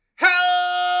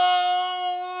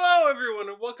everyone,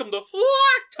 and welcome to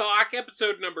Flock Talk,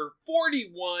 episode number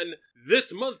 41.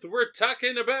 This month we're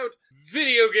talking about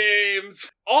video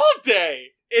games all day.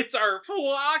 It's our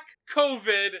Flock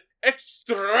COVID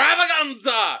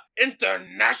Extravaganza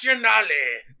Internazionale.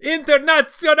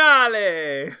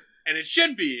 Internazionale! And it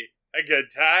should be a good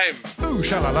time. Ooh,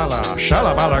 shalalala,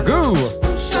 shalabalagoo.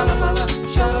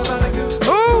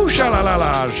 Ooh,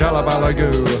 shalalala,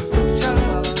 shalabalagoo.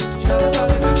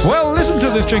 Well, listen to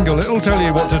this jingle, it'll tell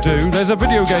you what to do. There's a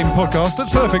video game podcast that's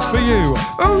perfect for you.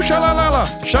 Ooh, shalalala,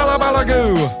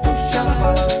 shalabalagoo.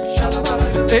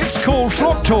 It's called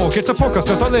Flock Talk. It's a podcast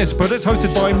just like this, but it's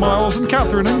hosted by Miles and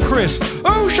Catherine and Chris.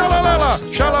 Ooh, shalalala,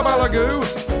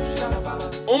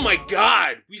 shalabalagoo. Oh my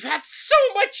god, we've had so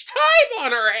much time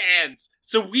on our hands!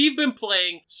 So we've been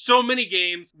playing so many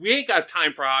games, we ain't got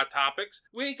time for hot topics,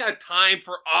 we ain't got time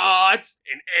for odds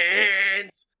and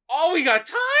ends. All we got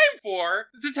time for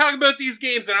is to talk about these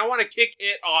games, and I want to kick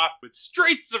it off with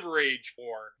Streets of Rage 4.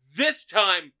 This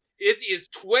time, it is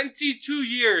 22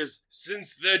 years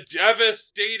since the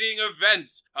devastating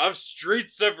events of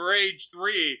Streets of Rage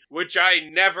 3, which I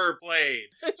never played.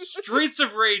 Streets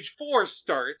of Rage 4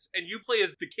 starts, and you play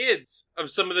as the kids of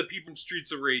some of the people from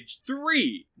Streets of Rage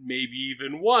 3, maybe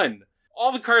even 1.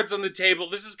 All the cards on the table,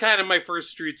 this is kind of my first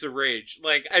Streets of Rage.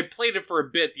 Like, I played it for a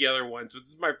bit, the other ones, but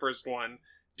this is my first one.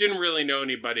 Didn't really know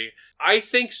anybody. I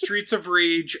think Streets of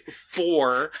Rage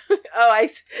 4...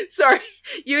 Sorry.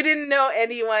 You didn't know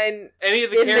anyone any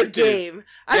of the in characters. The game.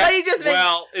 I thought you just meant...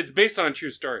 Well, it's based on a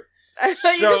true story. I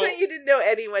thought you just meant you didn't know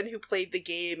anyone who played the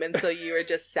game, and so you were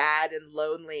just sad and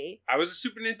lonely. I was a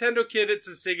Super Nintendo kid. It's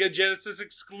a Sega Genesis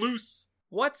exclusive.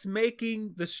 What's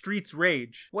making the streets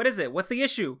rage? What is it? What's the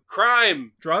issue?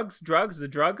 Crime. Drugs? The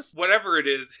drugs? Whatever it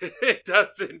is, it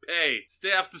doesn't pay.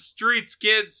 Stay off the streets,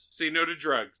 kids. Say no to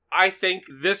drugs. I think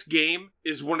this game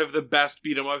is one of the best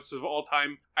beat-em-ups of all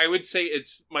time. I would say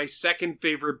it's my second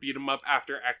favorite beat-em-up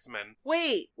after X-Men.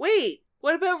 Wait.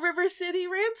 What about River City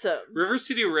Ransom? River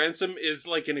City Ransom is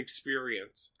like an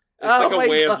experience. It's oh like a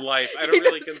way God. of life. I don't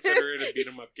really consider it a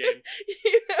beat-em-up game.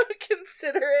 You don't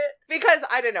consider it? Because,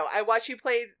 I don't know, I watched you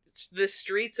play the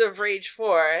Streets of Rage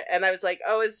 4, and I was like,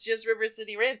 oh, it's just River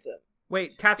City Ransom.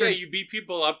 Wait, Catherine... Yeah, you beat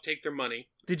people up, take their money.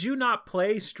 Did you not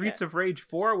play Streets of Rage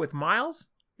 4 with Miles?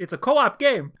 It's a co-op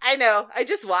game. I know, I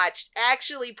just watched.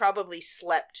 Actually, probably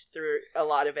slept through a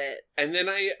lot of it. And then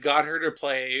I got her to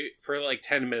play for like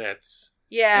 10 minutes.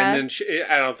 Yeah. And then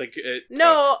I don't think it...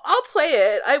 No, I'll play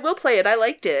it. I will play it. I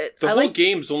liked it. The whole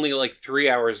game's only like 3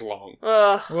 hours long.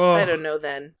 Ugh, Whoa. I don't know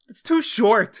then. It's too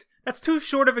short. That's too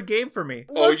short of a game for me.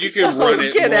 Oh, you can run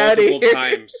it multiple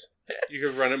times. You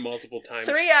can run it multiple times.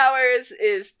 3 hours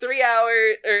is 3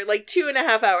 hours, or like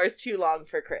 2.5 hours too long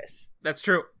for Chris. That's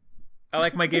true. I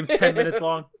like my games 10 minutes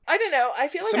long. I don't know. I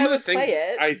feel like Some I of the would things play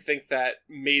it. I think that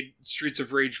made Streets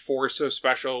of Rage 4 so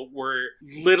special were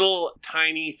little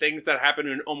tiny things that happen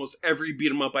in almost every beat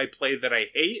 'em up I play that I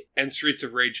hate, and Streets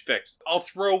of Rage fixed. I'll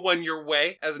throw one your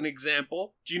way as an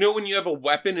example. Do you know when you have a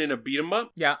weapon in a beat 'em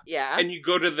up? Yeah. Yeah. And you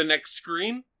go to the next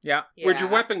screen? Yeah. Where'd your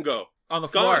weapon go? On the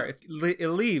It's floor. gone. It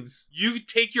leaves. You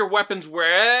take your weapons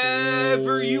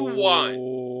wherever you want.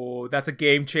 Oh, that's a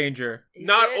game changer.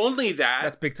 Not only that,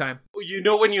 That's big time. you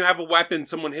know when you have a weapon,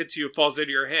 someone hits you, it falls out of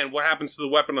your hand. What happens to the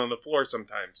weapon on the floor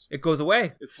sometimes? It goes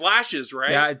away. It flashes,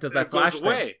 right? Yeah, it does that It flash goes thing.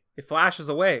 away. It flashes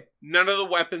away. None of the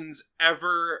weapons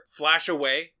ever flash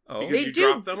away Oh. because They you do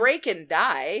drop them. break and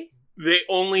die. They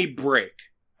only break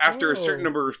after a Oh. certain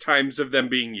number of times of them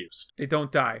being used. They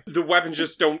don't die. The weapons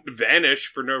just don't vanish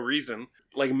for no reason,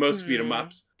 like most beat 'em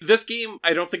ups. This game,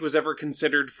 I don't think was ever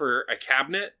considered for a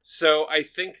cabinet, so I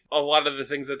think a lot of the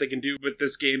things that they can do with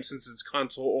this game, since it's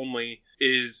console only,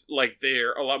 is like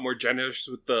they're a lot more generous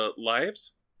with the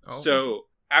lives. Oh. So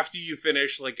after you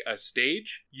finish like a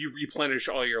stage, you replenish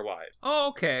all your lives. Oh,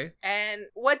 okay. And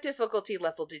what difficulty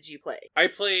level did you play? I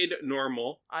played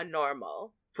normal On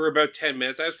normal. for about 10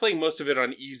 minutes. I was playing most of it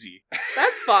on easy.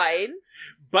 That's fine.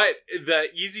 But the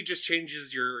easy just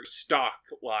changes your stock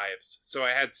lives. So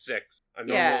I had 6. On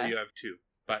normal, Yeah. you have 2.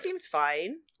 But Seems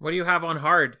fine. Oh, What do you have on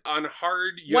hard? on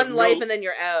hard, you One have life no, and then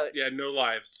you're out. yeah, no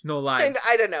lives. No lives.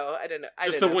 I don't know.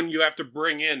 Just the one you have to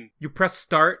bring in. You press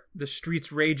start, the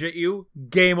streets rage at you,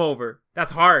 game over.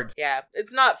 That's hard. Yeah,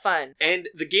 it's not fun. And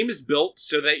the game is built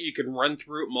so that you can run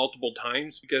through it multiple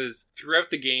times, because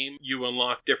throughout the game, you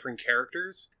unlock different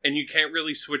characters, and you can't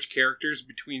really switch characters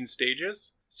between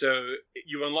stages. So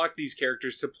you unlock these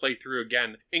characters to play through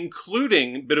again,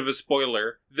 including, bit of a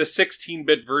spoiler, the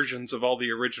 16-bit versions of all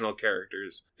the original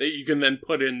characters that you can then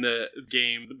put in the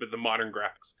game with the modern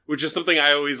graphics, which is something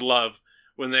I always love.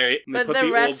 when they But put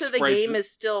the rest old of the sprites game in-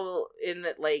 is still in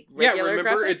the like Yeah, regular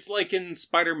remember, graphics? it's like in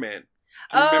Spider-Man.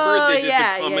 Do Oh, you remember they did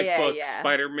yeah, the comic yeah, book yeah.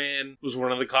 Spider-Man was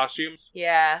one of the costumes?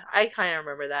 Yeah, I kind of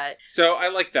remember that. So I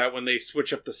like that when they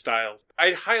switch up the styles.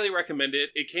 I'd highly recommend it.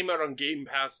 It came out on Game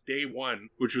Pass day one,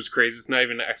 which was crazy. It's not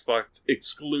even an Xbox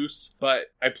exclusive,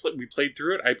 but we played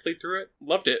through it. I played through it.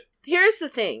 Loved it. Here's the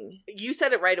thing. You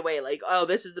said it right away, like, oh,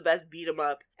 this is the best beat 'em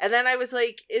up. And then I was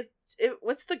like,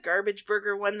 what's the garbage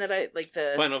burger one that I like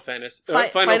the Final Fantasy.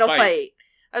 Final Fight.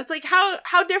 I was like,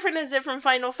 how different is it from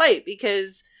Final Fight?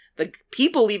 Because the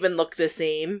people even look the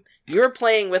same. You're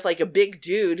playing with like a big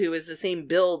dude who is the same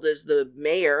build as the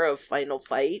mayor of Final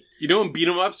Fight. You know in beat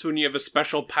 'em ups when you have a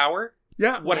special power?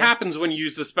 Yeah. What happens when you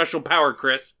use the special power,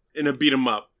 Chris, in a beat 'em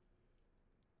up?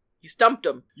 You stumped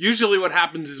him. Usually what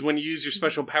happens is when you use your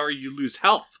special power, you lose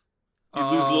health. You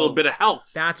lose a little bit of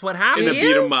health That's what in happened. a Do beat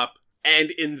you? 'em up.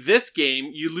 And in this game,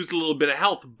 you lose a little bit of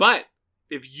health, but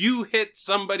if you hit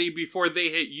somebody before they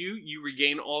hit you, you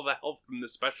regain all the health from the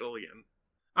special again.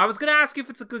 I was going to ask you if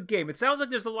it's a good game. It sounds like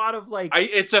there's a lot of like...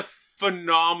 It's a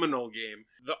phenomenal game.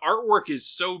 The artwork is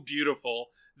so beautiful.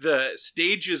 The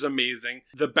stage is amazing.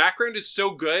 The background is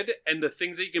so good, and the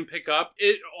things that you can pick up,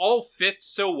 it all fits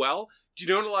so well. Do you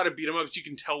know in a lot of beat 'em ups you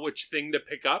can tell which thing to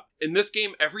pick up? In this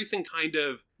game, everything kind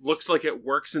of looks like it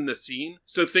works in the scene.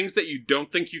 So things that you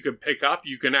don't think you could pick up,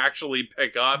 you can actually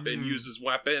pick up and use as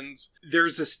weapons.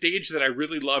 There's a stage that I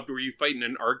really loved where you fight in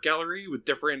an art gallery with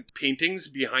different paintings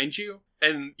behind you.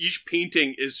 And each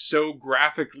painting is so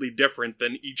graphically different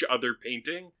than each other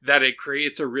painting that it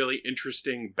creates a really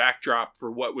interesting backdrop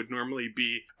for what would normally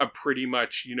be a pretty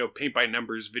much, paint by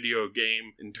numbers video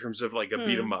game in terms of like a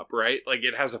beat 'em up, right? Like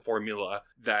it has a formula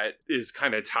that is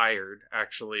kind of tired,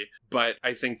 actually. But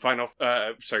I think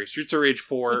Streets of Rage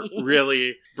 4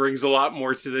 really brings a lot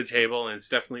more to the table, and it's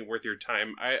definitely worth your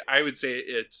time. I would say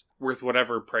it's worth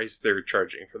whatever price they're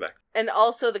charging for that. And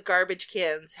also the garbage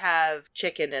cans have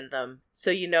chicken in them, so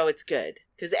you know it's good.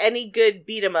 Because any good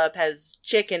beat 'em up has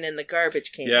chicken in the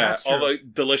garbage cans. Yeah, That's all true. the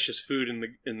delicious food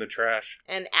in the trash.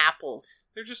 And apples.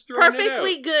 They're just throwing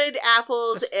Perfectly it out. good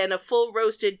apples and a full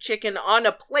roasted chicken on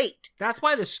a plate. That's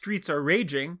why the streets are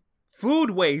raging.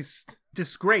 Food waste.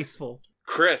 Disgraceful.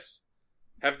 Chris,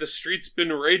 have the streets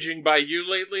been raging by you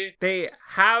lately? They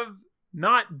have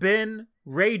not been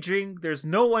raging. There's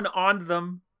no one on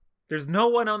them. There's no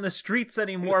one on the streets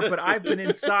anymore, but I've been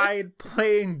inside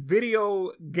playing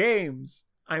video games.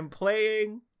 I'm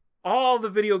playing all the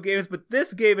video games, but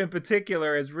this game in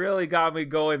particular has really got me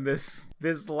going this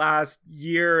last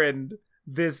year and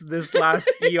this last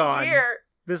eon.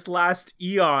 This last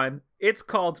eon. It's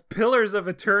called Pillars of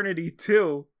Eternity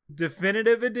 2,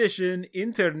 Definitive Edition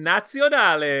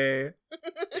Internazionale.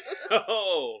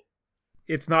 Oh.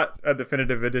 It's not a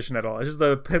definitive edition at all. It's just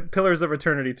the Pillars of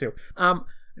Eternity 2.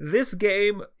 This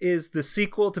game is the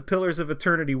sequel to Pillars of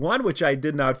Eternity 1, which I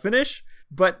did not finish,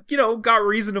 but, got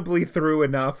reasonably through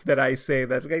enough that I say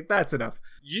that, that's enough.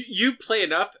 You play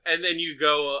enough, and then you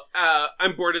go,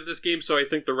 I'm bored of this game, so I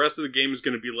think the rest of the game is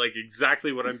going to be like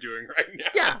exactly what I'm doing right now.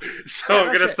 Yeah. So I'm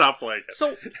going to stop playing it.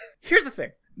 So, here's the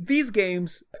thing. These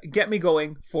games get me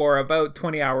going for about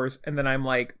 20 hours, and then I'm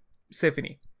like,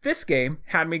 Symphony. This game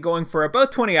had me going for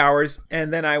about 20 hours,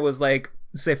 and then I was like,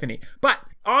 Symphony. But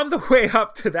on the way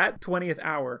up to that 20th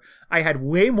hour, I had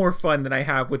way more fun than I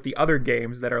have with the other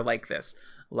games that are like this.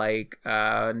 Like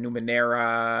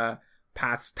Numenera,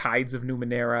 Tides of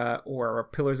Numenera, or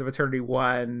Pillars of Eternity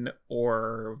 1,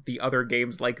 or the other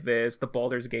games like this, the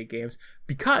Baldur's Gate games.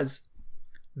 Because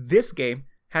this game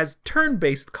has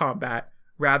turn-based combat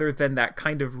rather than that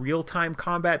kind of real-time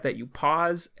combat that you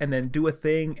pause and then do a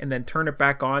thing and then turn it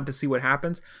back on to see what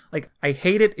happens. Like, I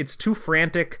hate it. It's too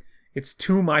frantic. It's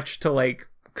too much to,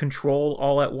 control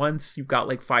all at once. You've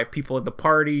got, 5 people in the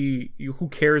party. Who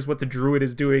cares what the druid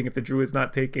is doing if the druid's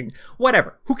not taking...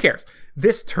 Whatever. Who cares?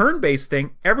 This turn-based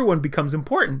thing, everyone becomes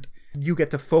important. You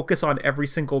get to focus on every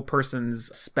single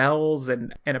person's spells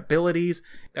and abilities.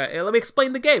 Let me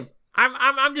explain the game.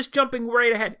 I'm just jumping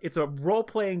right ahead. It's a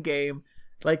role-playing game,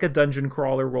 like a dungeon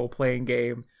crawler role-playing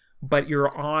game, but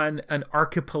you're on an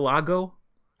archipelago.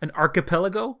 An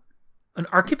archipelago.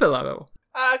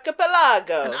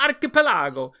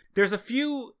 There's a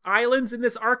few islands in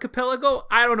this archipelago.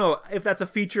 I don't know if that's a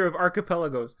feature of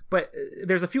archipelagos, but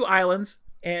there's a few islands,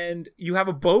 and you have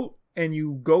a boat, and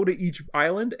you go to each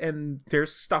island, and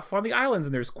there's stuff on the islands,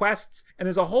 and there's quests, and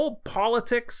there's a whole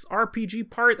politics RPG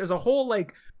part. There's a whole,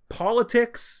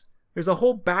 politics. There's a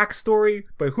whole backstory,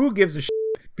 but who gives a shit?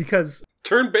 Because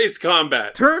turn-based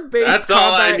combat. Turn-based That's combat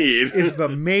all I need. is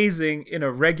amazing in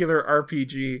a regular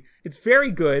RPG. It's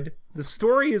very good. The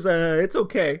story is it's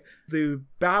okay. The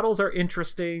battles are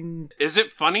interesting. Is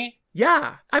it funny?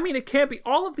 Yeah, I mean, it can't be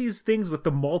all of these things with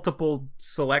the multiple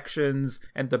selections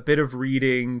and the bit of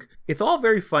reading. It's all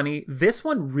very funny. This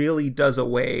one really does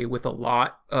away with a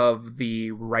lot of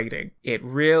the writing. It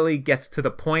really gets to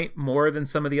the point more than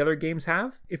some of the other games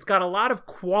have. It's got a lot of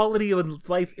quality of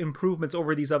life improvements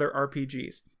over these other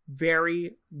RPGs.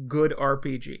 Very good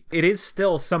RPG. It is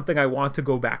still something I want to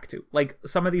go back to. Like,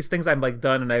 some of these things I'm like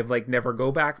done and I've like never go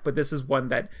back, but this is one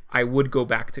that I would go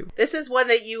back to. This is one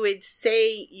that you would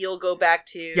say you'll go back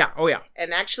to. Yeah, oh yeah.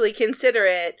 And actually consider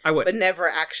it. I would. But never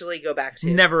actually go back to.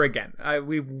 Never again.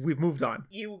 We've moved on.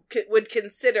 You would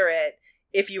consider it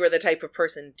if you were the type of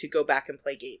person to go back and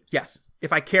play games. Yes.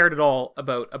 If I cared at all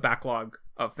about a backlog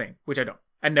of thing, which I don't.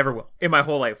 I never will. In my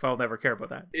whole life, I'll never care about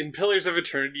that. In Pillars of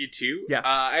Eternity 2, yes.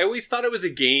 I always thought it was a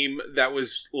game that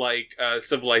was like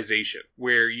Civilization,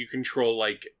 where you control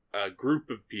like a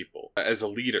group of people as a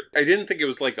leader. I didn't think it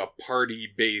was like a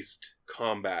party-based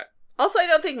combat. Also, I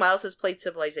don't think Miles has played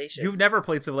Civilization. You've never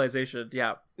played Civilization,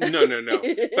 yeah. No.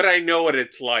 But I know what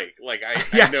it's like. Like,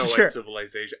 I know sure. what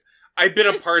Civilization... I've been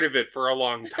a part of it for a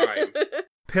long time.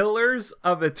 Pillars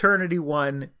of Eternity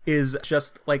 1 is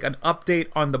just like an update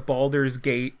on the Baldur's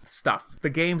Gate stuff. The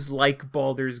game's like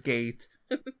Baldur's Gate.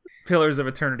 Pillars of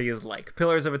Eternity is like.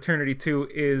 Pillars of Eternity 2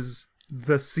 is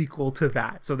the sequel to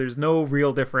that. So there's no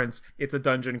real difference. It's a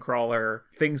dungeon crawler.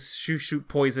 Things shoot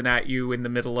poison at you in the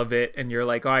middle of it, and you're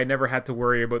like, oh, I never had to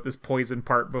worry about this poison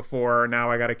part before.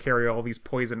 Now I gotta carry all these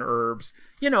poison herbs.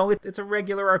 You know, it's a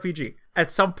regular RPG.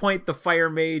 At some point, the fire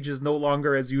mage is no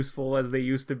longer as useful as they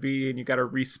used to be, and you gotta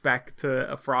respec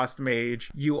to a frost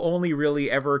mage. You only really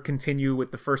ever continue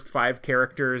with the first 5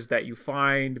 characters that you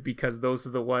find, because those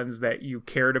are the ones that you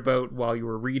cared about while you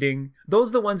were reading. Those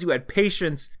are the ones you had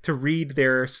patience to read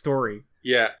their story.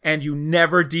 Yeah. And you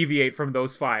never deviate from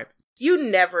those 5. You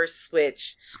never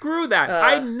switch. Screw that.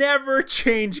 I never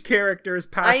change characters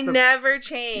past never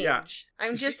change. Yeah.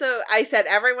 I'm just I set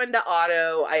everyone to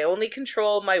auto. I only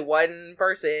control my one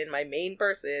person, my main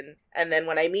person. And then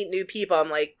when I meet new people, I'm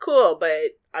like, cool,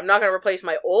 but I'm not going to replace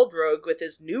my old rogue with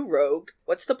this new rogue.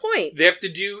 What's the point? They have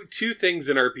to do 2 things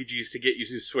in RPGs to get you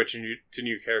to switch to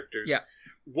new characters. Yeah.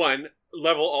 1,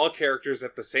 level all characters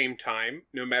at the same time,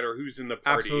 no matter who's in the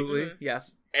party. Absolutely,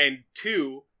 yes. And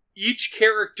 2, each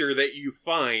character that you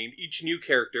find, each new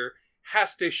character,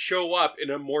 has to show up in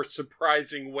a more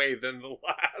surprising way than the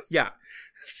last. Yeah.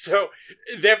 So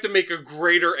they have to make a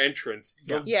greater entrance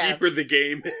the Yeah. deeper the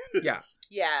game is.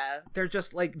 Yeah. Yeah. They're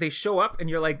just like, they show up and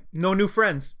you're like, no new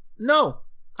friends. No,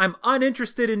 I'm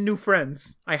uninterested in new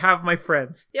friends. I have my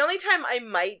friends. The only time I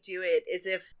might do it is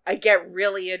if I get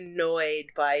really annoyed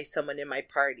by someone in my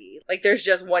party. Like there's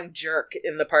just one jerk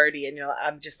in the party and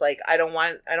I'm just like, I don't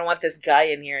want this guy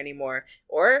in here anymore.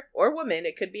 Or woman,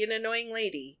 it could be an annoying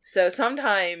lady. So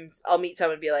sometimes I'll meet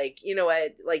someone and be like, you know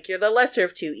what, like you're the lesser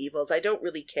of 2 evils. I don't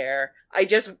really care. I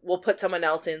just will put someone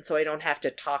else in so I don't have to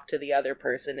talk to the other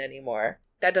person anymore.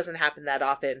 That doesn't happen that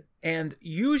often. And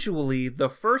usually the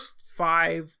first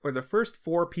 5 or the first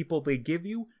 4 people they give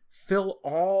you fill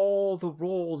all the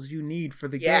roles you need for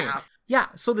the game. Yeah,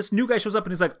 so this new guy shows up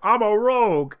and he's like, I'm a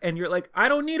rogue. And you're like, I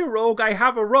don't need a rogue, I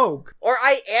have a rogue. Or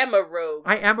I am a rogue.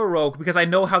 I am a rogue because I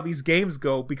know how these games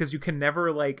go, because you can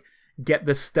never, like, get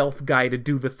the stealth guy to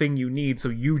do the thing you need, so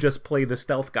you just play the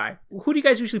stealth guy. Who do you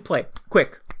guys usually play?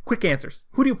 Quick answers.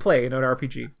 Who do you play in an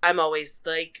RPG? I'm always,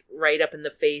 like, right up in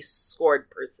the face, scored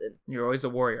person. You're always a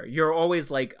warrior. You're always,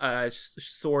 like, a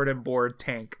sword and board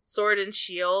tank. Sword and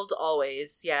shield,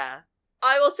 always, yeah.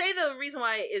 I will say the reason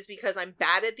why is because I'm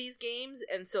bad at these games,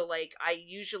 and so, like, I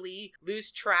usually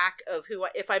lose track of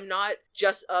if I'm not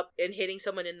just up and hitting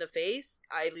someone in the face,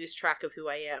 I lose track of who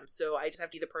I am. So I just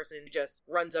have to be the person who just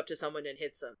runs up to someone and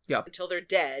hits them. Yep. Until they're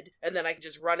dead, and then I can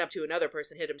just run up to another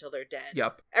person, hit them until they're dead.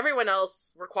 Yep. Everyone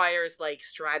else requires, like,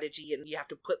 strategy, and you have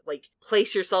to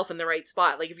place yourself in the right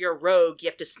spot. Like, if you're a rogue, you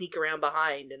have to sneak around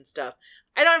behind and stuff.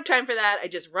 I don't have time for that. I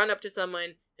just run up to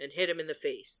someone and hit them in the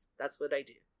face. That's what I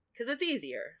do. Because it's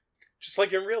easier. Just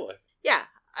like in real life. Yeah,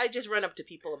 I just run up to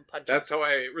people and punch them. That's how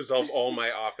I resolve all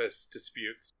my office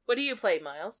disputes. What do you play,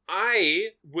 Miles?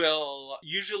 I will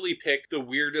usually pick the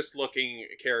weirdest looking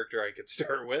character I could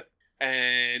start with.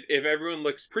 And if everyone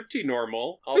looks pretty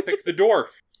normal, I'll pick the dwarf.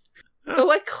 But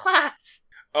what class?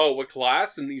 Oh, what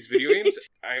class in these video games?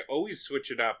 I always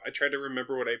switch it up. I try to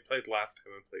remember what I played last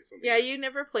time I played something. Yeah, you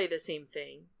never play the same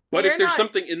thing. But if there's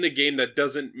something in the game that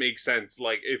doesn't make sense,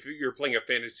 like if you're playing a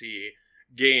fantasy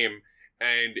game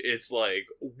and it's like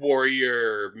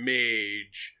warrior,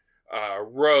 mage,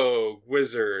 rogue,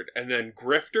 wizard, and then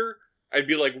grifter, I'd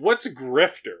be like, what's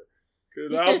grifter?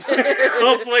 Good.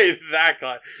 I'll play that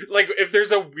class. Like, if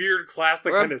there's a weird class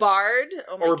that Or kind a of... bard.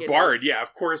 Oh my or goodness. bard, yeah,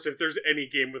 of course. If there's any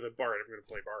game with a bard, I'm going to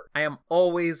play bard. I am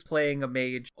always playing a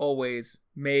mage. Always.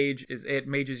 Mage is it.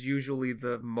 Mage is usually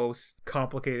the most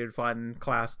complicated, fun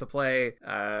class to play.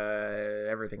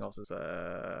 Everything else is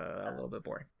a little bit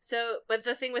boring. So, but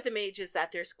the thing with a mage is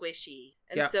that they're squishy.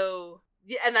 And Yeah. so,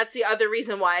 yeah, and that's the other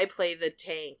reason why I play the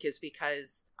tank is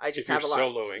because I just If have a you're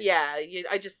lot. soloing. Yeah, you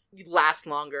last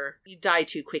longer. You die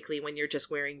too quickly when you're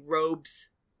just wearing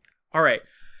robes. All right.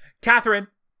 Catherine,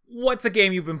 what's a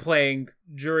game you've been playing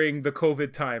during the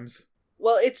COVID times?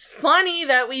 Well, it's funny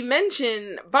that we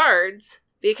mention bards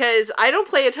because I don't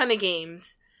play a ton of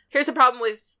games. Here's the problem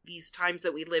with these times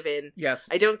that we live in. Yes.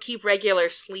 I don't keep regular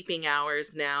sleeping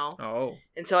hours now. Oh.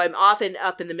 And so I'm often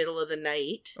up in the middle of the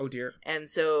night. Oh, dear. And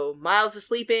so Miles is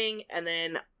sleeping, and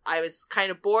then I was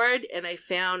kind of bored, and I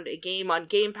found a game on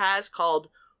Game Pass called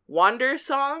Wander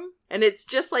Song. And it's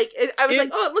just like, I was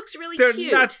like, oh, it looks really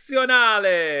cute.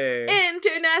 Internazionale!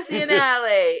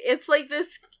 Internazionale. It's like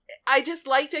this, I just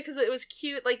liked it because it was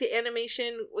cute. Like the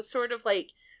animation was sort of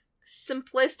like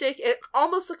simplistic. It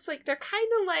almost looks like they're kind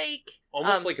of like...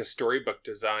 Almost like a storybook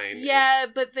design. Yeah,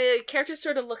 but the characters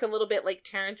sort of look a little bit like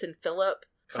Terrence and Phillip,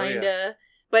 kind of. Oh, yeah.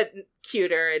 But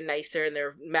cuter and nicer, and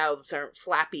their mouths aren't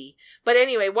flappy. But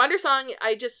anyway, Wander Song,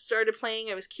 I just started playing.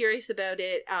 I was curious about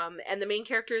it. And the main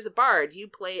character is a bard. You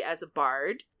play as a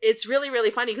bard. It's really, really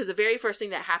funny because the very first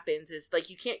thing that happens is like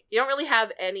you don't really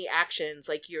have any actions.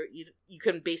 Like you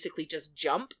can basically just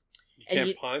jump. You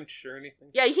can't punch or anything?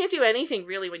 Yeah, you can't do anything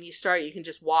really when you start. You can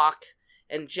just walk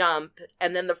and jump.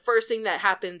 And then the first thing that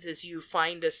happens is you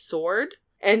find a sword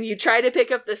and you try to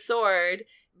pick up the sword.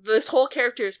 This whole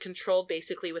character is controlled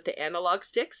basically with the analog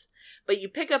sticks, but you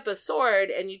pick up a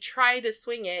sword and you try to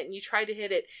swing it and you try to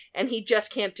hit it and he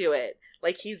just can't do it.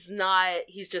 Like he's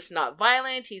just not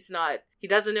violent. He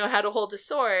doesn't know how to hold a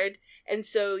sword. And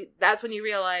so that's when you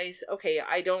realize, okay,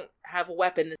 I don't have a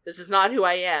weapon. This is not who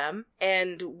I am.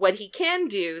 And what he can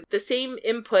do, the same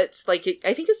inputs, like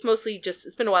I think it's mostly just,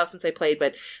 it's been a while since I played,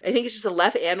 but I think it's just a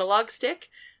left analog stick.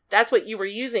 That's what you were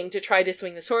using to try to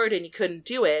swing the sword and you couldn't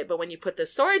do it. But when you put the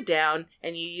sword down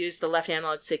and you use the left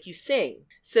analog stick, you sing.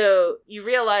 So you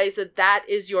realize that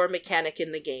is your mechanic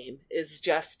in the game, is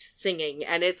just singing.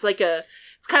 And it's kind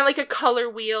of like a color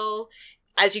wheel.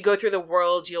 As you go through the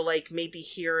world, you'll like maybe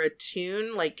hear a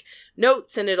tune, like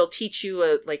notes, and it'll teach you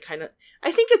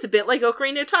I think it's a bit like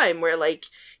Ocarina of Time where like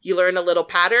you learn a little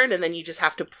pattern and then you just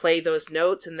have to play those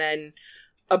notes and then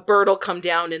a bird will come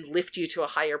down and lift you to a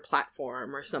higher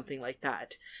platform or something like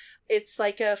that. It's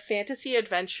like a fantasy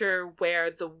adventure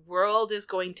where the world is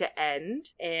going to end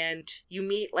and you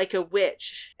meet like a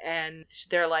witch and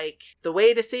they're like, the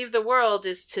way to save the world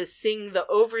is to sing the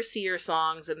overseer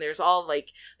songs, and there's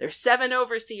 7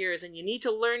 overseers and you need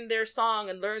to learn their song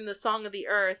and learn the song of the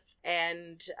earth,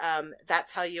 and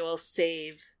that's how you will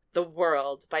save the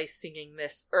world, by singing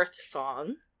this earth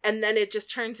song. And then it just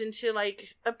turns into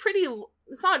like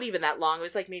it's not even that long. It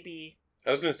was like maybe...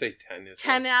 I was going to say 10.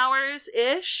 10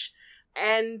 hours-ish.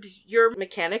 And your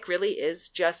mechanic really is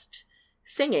just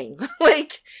singing.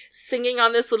 Like, singing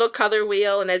on this little color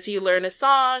wheel. And as you learn a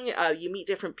song, you meet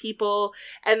different people.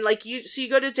 And, like, you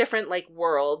go to different, like,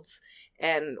 worlds.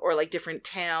 Or like different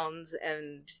towns,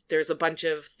 and there's a bunch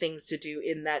of things to do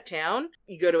in that town.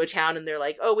 You go to a town and they're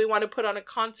like, oh, we want to put on a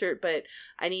concert, but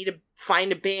I need to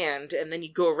find a band. And then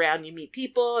you go around, you meet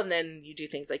people, and then you do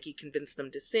things like you convince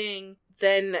them to sing.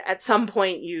 Then at some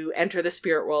point you enter the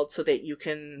spirit world so that you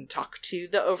can talk to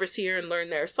the overseer and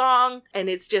learn their song. And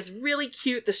it's just really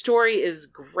cute. The story is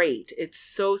great. It's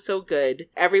so, so good.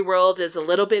 Every world is a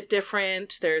little bit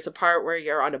different. There's a part where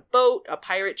you're on a boat, a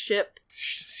pirate ship.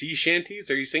 Sea shanties?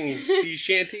 Are you singing sea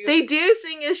shanties? They do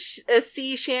sing a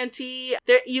sea shanty.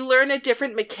 You learn a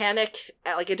different mechanic,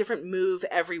 like a different move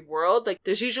every world. Like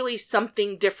there's usually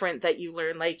something different that you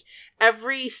learn. Like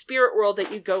every spirit world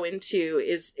that you go into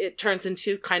it turns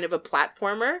into kind of a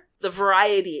platformer. The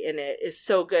variety in it is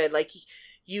so good. Like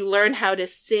you learn how to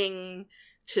sing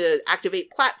to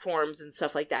activate platforms and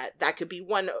stuff like that. That could be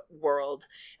one world.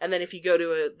 And then if you go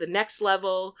to the next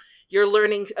level, you're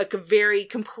learning a very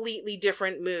completely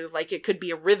different move. Like it could be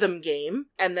a rhythm game.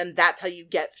 And then that's how you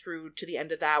get through to the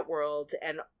end of that world.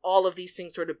 And all of these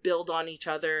things sort of build on each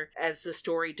other as the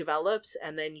story develops.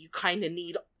 And then you kind of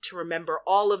need to remember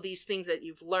all of these things that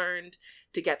you've learned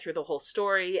to get through the whole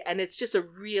story. And it's just a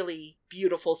really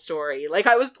beautiful story. Like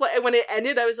I was when it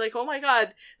ended, I was like, oh my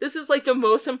God, this is like the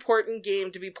most important game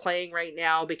to be playing right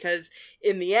now, because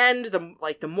in the end,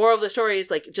 the moral of the story is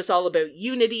like just all about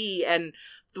unity and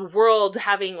the world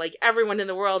having, like, everyone in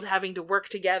the world having to work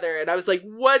together. And I was like,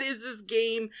 what is this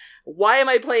game? Why am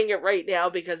I playing it right now?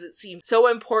 Because it seems so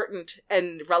important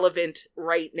and relevant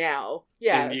right now.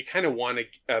 Yeah. And you kind of want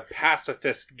a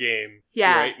pacifist game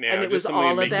right now. And it was just something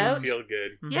all to make about... you feel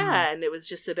good. Mm-hmm. Yeah, and it was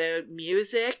just about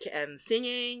music and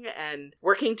singing and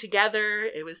working together.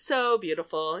 It was so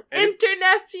beautiful. And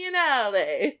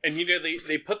Internazionale! And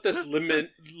they put this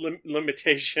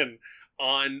limitation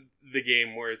on the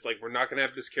game where it's like, we're not going to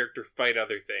have this character fight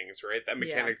other things, right? That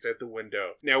mechanic's out the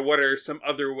window. Now, what are some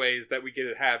other ways that we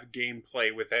could have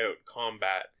gameplay without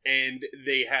combat? And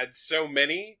they had so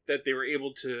many that they were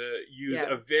able to use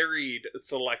a varied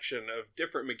selection of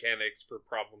different mechanics for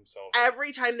problem solving.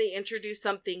 Every time they introduced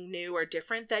something new or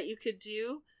different that you could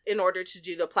do in order to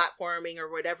do the platforming or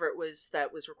whatever it was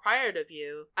that was required of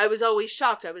you, I was always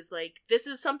shocked. I was like, this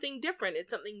is something different.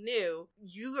 It's something new.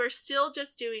 You are still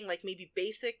just doing like maybe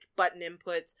basic button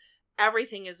inputs.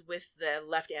 Everything is with the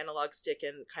left analog stick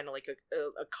and kind of like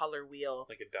a color wheel.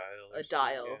 Like a dial. A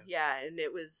dial, yeah. And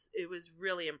it was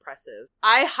really impressive.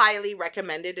 I highly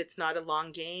recommend it. It's not a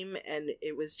long game, and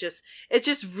it's just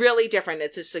really different.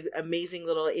 It's just an amazing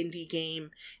little indie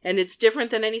game, and it's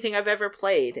different than anything I've ever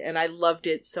played, and I loved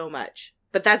it so much.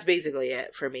 But that's basically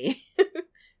it for me.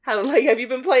 Have you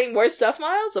been playing more stuff,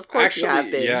 Miles? Of course you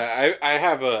have been. Yeah, I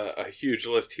have a huge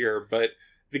list here, but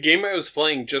the game I was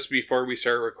playing just before we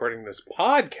started recording this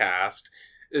podcast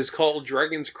is called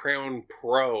Dragon's Crown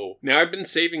Pro. Now, I've been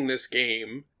saving this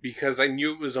game because I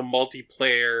knew it was a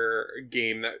multiplayer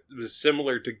game that was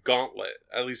similar to Gauntlet.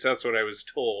 At least that's what I was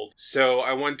told. So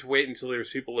I wanted to wait until there was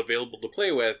people available to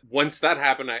play with. Once that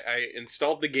happened, I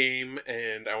installed the game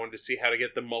and I wanted to see how to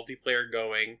get the multiplayer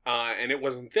going. And it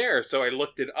wasn't there. So I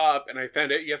looked it up and I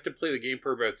found out you have to play the game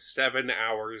for about 7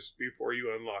 hours before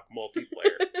you unlock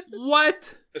multiplayer.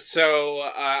 What? So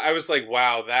I was like,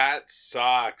 wow, that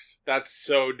sucks. That's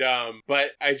so dumb.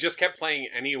 But I just kept playing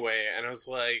anyway. And I was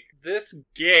like, this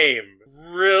game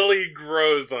really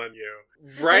grows on you.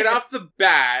 Right off the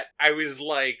bat, I was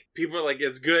like, people were like,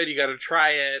 it's good, you gotta try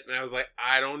it. And I was like,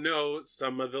 I don't know,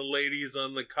 some of the ladies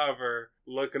on the cover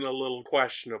looking a little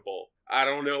questionable. I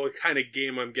don't know what kind of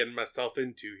game I'm getting myself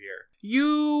into here.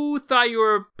 You thought you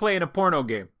were playing a porno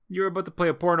game. You were about to play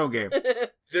a porno game.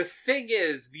 The thing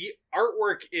is, the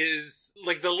artwork is,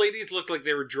 like, the ladies look like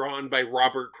they were drawn by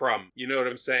Robert Crumb. You know what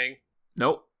I'm saying?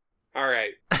 Nope. All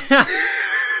right.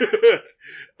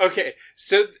 Okay,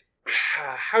 so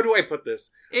how do I put this?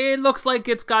 It looks like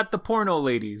it's got the porno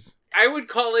ladies. I would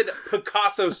call it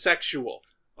Picasso sexual.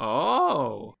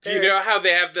 Oh. Do you know how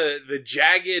they have the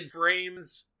jagged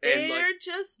frames? They're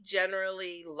just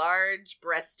generally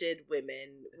large-breasted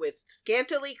women with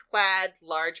scantily clad,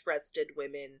 large-breasted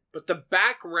women. But the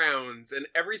backgrounds and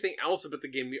everything else about the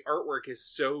game, the artwork is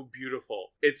so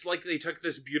beautiful. It's like they took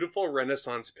this beautiful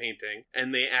Renaissance painting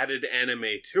and they added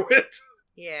anime to it.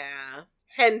 Yeah.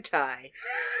 Hentai.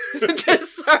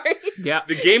 Just sorry. Yeah.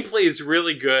 The gameplay is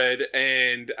really good,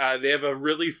 and they have a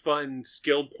really fun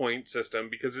skill point system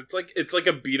because it's like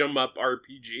a beat 'em up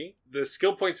RPG. The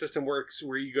skill point system works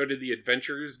where you go to the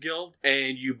Adventurers Guild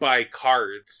and you buy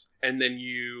cards, and then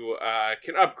you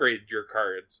can upgrade your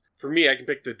cards. For me, I can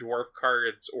pick the dwarf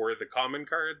cards or the common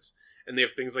cards. And they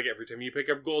have things like every time you pick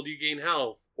up gold, you gain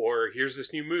health. Or here's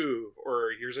this new move.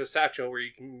 Or here's a satchel where you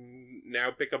can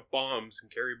now pick up bombs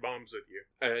and carry bombs with you.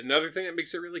 Another thing that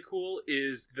makes it really cool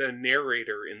is the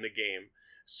narrator in the game.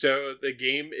 So the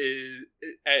game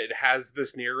it has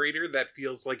this narrator that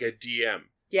feels like a DM.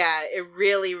 Yeah, it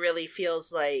really, really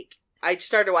feels like... I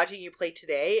started watching you play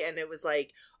today, and it was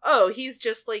like, oh, he's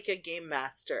just like a game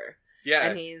master. Yeah.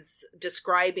 And he's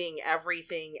describing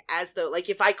everything as though, like,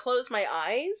 if I close my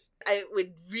eyes, I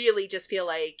would really just feel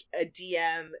like a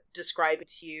DM describing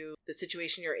to you the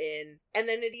situation you're in. And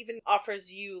then it even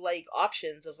offers you, like,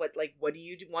 options of what do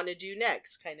you want to do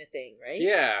next kind of thing, right?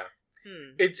 Yeah.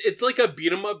 It's like a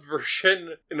beat 'em up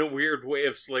version in a weird way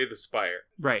of Slay the Spire.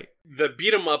 Right. The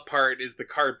beat 'em up part is the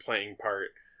card playing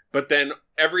part. But then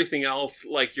everything else,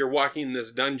 like you're walking in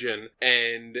this dungeon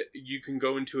and you can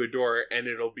go into a door and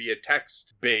it'll be a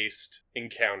text-based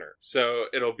encounter. So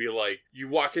it'll be like, you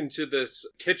walk into this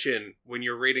kitchen when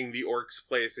you're raiding the orc's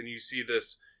place and you see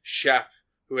this chef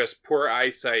who has poor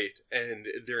eyesight and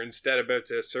they're instead about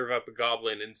to serve up a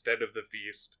goblin instead of the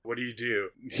feast. What do?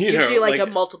 Gives you like a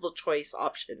multiple choice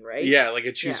option, right? Yeah, like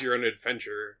a choose your own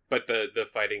adventure, but the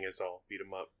fighting is all beat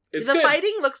 'em up. It's the good.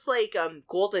 fighting looks like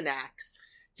Golden Axe.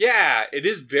 Yeah, it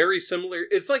is very similar.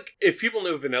 It's like, if people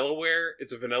know Vanillaware,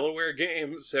 it's a Vanillaware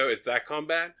game, so it's that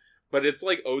combat. But it's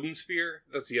like Odin Sphere.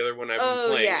 That's the other one I've been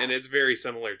playing, and it's very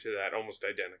similar to that, almost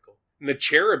identical. And the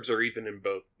cherubs are even in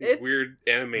both. These It's- weird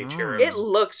anime cherubs. It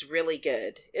looks really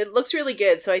good. It looks really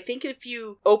good. So I think if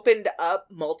you opened up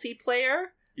multiplayer,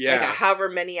 yeah. like however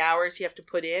many hours you have to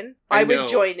put in, I I would know.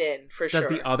 join in for Does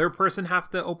sure. the other person have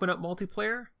to open up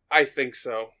multiplayer? I think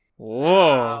so.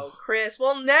 Whoa. Oh, Chris,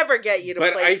 we'll never get you to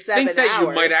But play I 7 think that hours.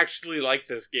 you might actually like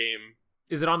this game.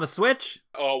 Is it on the Switch?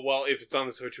 Oh, well, if it's on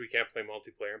the Switch, we can't play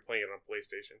multiplayer. I'm playing it on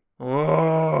PlayStation.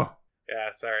 Whoa.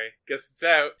 Yeah, sorry. Guess it's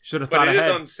out. Should have But thought it is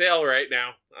ahead. on sale right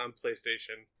now on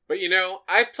PlayStation. But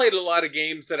I've played a lot of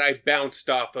games that I bounced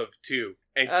off of too.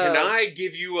 And can Oh. I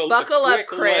give you a Buckle up, quick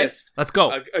Chris. list? Let's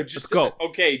go. Just Let's go.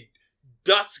 Okay,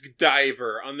 Dusk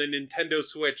Diver on the Nintendo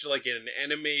Switch, like an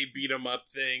anime beat 'em up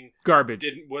thing. Garbage.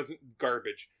 Wasn't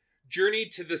garbage. Journey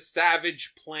to the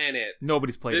Savage Planet.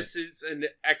 Nobody's played This is an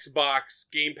Xbox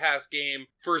Game Pass game,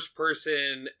 first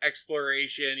person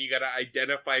exploration. You gotta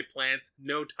identify plants.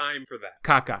 No time for that. it.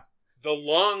 Kaka. The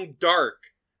Long Dark.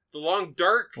 The Long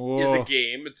Dark is a Whoa.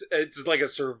 game. It's like a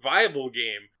survival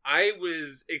game. I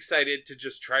was excited to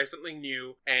just try something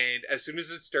new, and as soon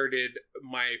as it started,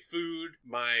 my food,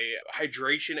 my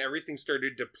hydration, everything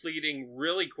started depleting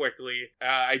really quickly.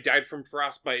 I died from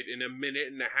frostbite in a minute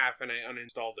and a half, and I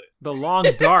uninstalled it. The Long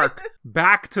Dark.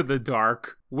 Back to the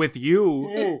Dark with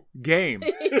you game.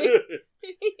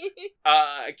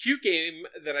 A cute game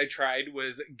that I tried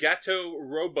was Gato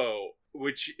Robo,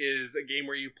 which is a game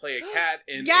where you play a cat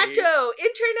in Gato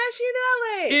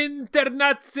Internationale.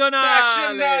 Internazionale.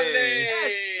 Nationale.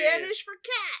 That's Spanish for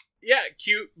cat. Yeah,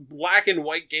 cute black and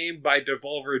white game by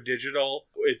Devolver Digital.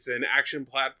 It's an action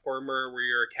platformer where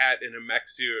you're a cat in a mech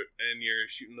suit and you're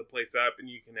shooting the place up, and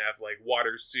you can have like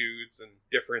water suits and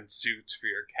different suits for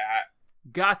your cat.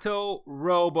 Gato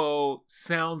Robo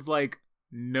sounds like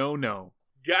no.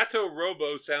 Gato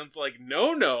Robo sounds like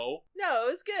no. No,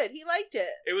 it was good. He liked it.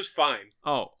 It was fine.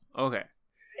 Oh, okay.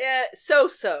 So.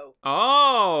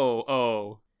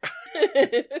 Oh.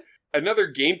 Another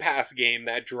Game Pass game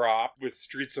that dropped with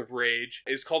Streets of Rage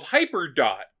is called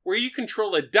Hyperdot, where you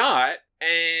control a dot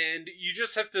and you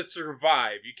just have to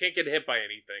survive. You can't get hit by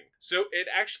anything. So it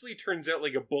actually turns out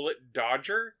like a bullet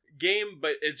dodger game,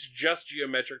 but it's just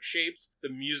geometric shapes. The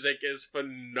music is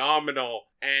phenomenal.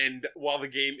 And while the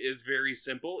game is very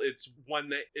simple, it's one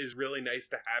that is really nice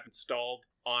to have installed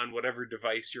on whatever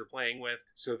device you're playing with,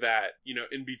 so that,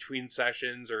 in between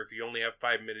sessions, or if you only have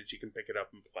 5 minutes, you can pick it up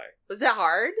and play. Was it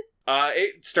hard?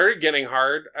 It started getting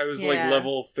hard. I was like Yeah.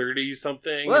 level 30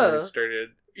 something. Whoa. And it started.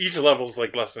 Each level's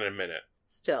like less than a minute.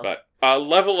 Still. But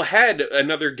Level Head,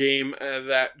 another game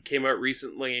that came out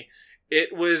recently.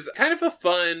 It was kind of a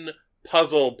fun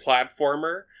puzzle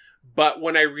platformer. But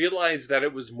when I realized that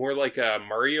it was more like a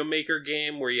Mario Maker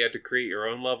game where you had to create your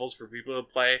own levels for people to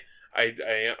play,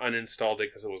 I uninstalled it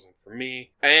because it wasn't for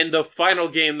me. And the final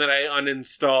game that I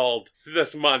uninstalled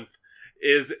this month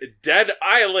is Dead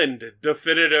Island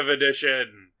Definitive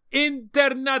Edition.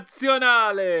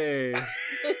 Internazionale.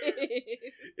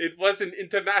 It was an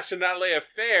internationale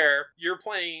affair. You're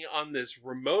playing on this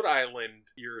remote island.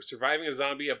 You're surviving a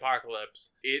zombie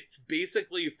apocalypse. It's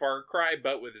basically Far Cry,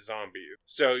 but with zombies.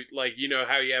 So, like, you know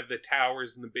how you have the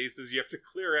towers and the bases you have to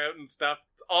clear out and stuff?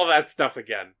 It's all that stuff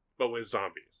again, but with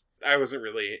zombies. I wasn't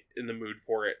really in the mood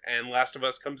for it. And Last of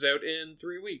Us comes out in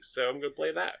 3 weeks, so I'm going to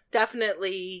play that.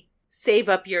 Definitely save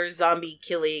up your zombie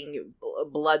killing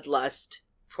bloodlust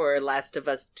for Last of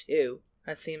Us 2.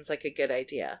 That seems like a good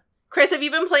idea. Chris, have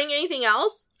you been playing anything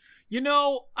else?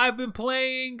 I've been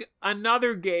playing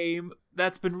another game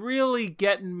that's been really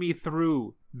getting me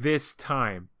through this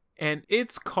time. And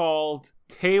it's called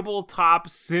Tabletop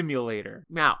Simulator.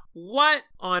 Now, what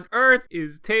on earth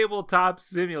is Tabletop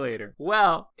Simulator?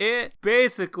 Well, it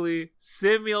basically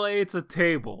simulates a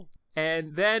table.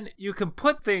 And then you can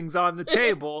put things on the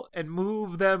table and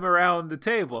move them around the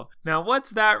table. Now,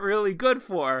 what's that really good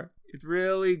for? It's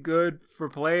really good for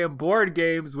playing board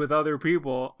games with other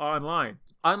people online.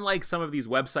 Unlike some of these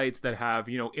websites that have,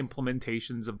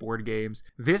 implementations of board games,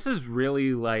 this is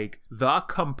really like the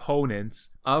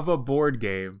components of a board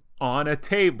game on a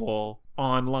table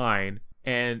online.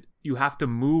 And you have to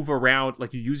move around,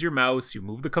 like you use your mouse, you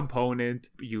move the component,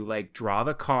 you like draw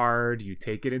the card, you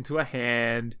take it into a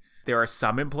hand. There are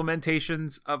some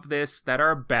implementations of this that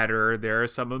are better. There are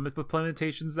some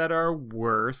implementations that are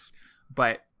worse,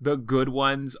 but the good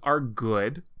ones are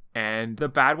good and the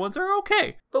bad ones are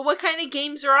okay. But what kind of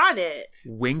games are on it?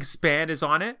 Wingspan is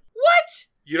on it. What?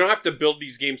 You don't have to build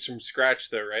these games from scratch,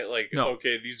 though, right? Like, No.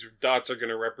 okay, these dots are going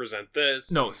to represent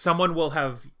this. No, someone will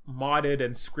have modded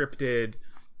and scripted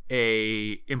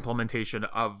a implementation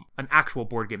of an actual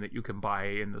board game that you can buy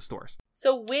in the stores.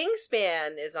 So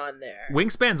Wingspan is on there.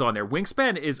 Wingspan's on there.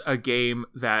 Wingspan is a game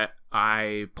that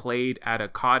I played at a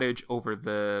cottage over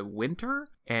the winter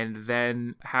and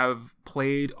then have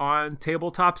played on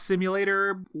Tabletop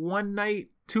Simulator one night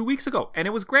 2 weeks ago, and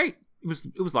it was great. It was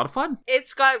a lot of fun.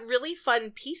 It's got really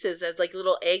fun pieces as like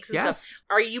little eggs and Yes. stuff.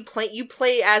 Are you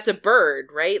play as a bird,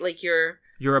 right? Like you're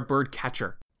a bird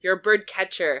catcher. a bird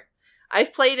catcher.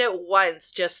 I've played it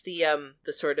once, just the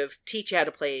sort of teach you how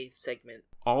to play segment.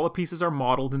 All the pieces are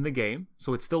modeled in the game,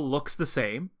 so it still looks the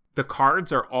same. The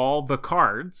cards are all the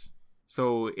cards,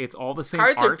 so it's all the same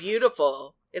Cards art. are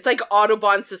beautiful. It's like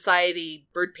Audubon Society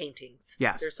bird paintings.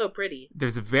 Yes. They're so pretty.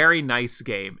 There's a very nice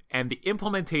game, and the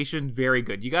implementation, very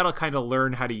good. You gotta kind of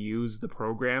learn how to use the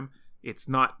program. It's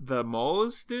not the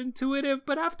most intuitive,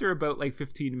 but after about like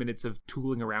 15 minutes of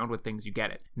tooling around with things, you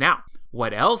get it. Now,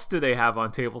 what else do they have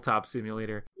on Tabletop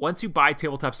Simulator? Once you buy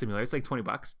Tabletop Simulator, it's like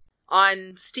 $20.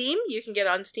 On Steam, you can get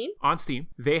on Steam. On Steam,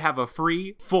 they have a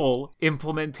free, full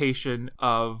implementation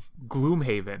of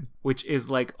Gloomhaven, which is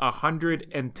like a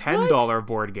 $110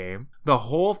 board game. The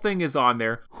whole thing is on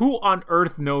there. Who on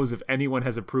earth knows if anyone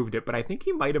has approved it? But I think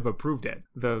he might have approved it.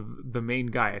 The main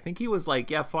guy. I think he was like,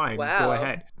 yeah, fine, Wow. go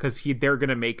ahead. Because they're going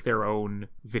to make their own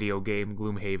video game,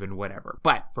 Gloomhaven, whatever.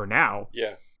 But for now,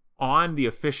 Yeah. on the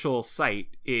official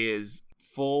site is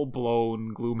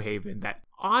full-blown Gloomhaven that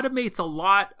automates a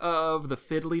lot of the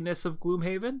fiddliness of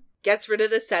Gloomhaven, Gets rid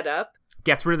of the setup.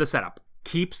 gets rid of the setup,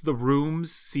 keeps the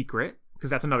rooms secret,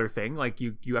 because that's another thing. Like,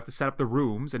 you have to set up the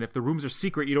rooms, and if the rooms are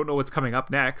secret, you don't know what's coming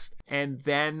up next. And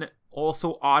then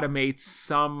also automates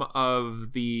some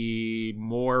of the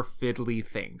more fiddly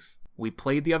things. We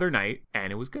played the other night,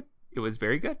 and it was good. It was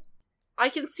very good. I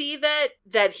can see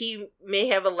that he may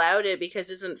have allowed it because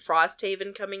isn't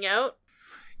Frosthaven coming out?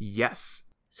 Yes.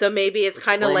 So maybe it's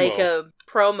kind of Promo. like a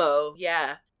promo,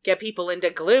 yeah. Get people into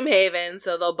Gloomhaven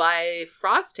so they'll buy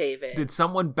Frosthaven. Did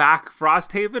someone back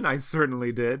Frosthaven? I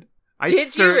certainly did. I Did you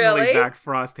certainly really? backed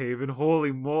Frosthaven.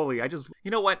 Holy moly.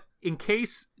 You know what? In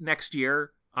case next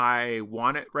year I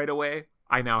want it right away,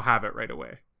 I now have it right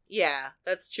away. Yeah,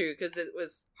 that's true, because it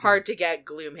was hard to get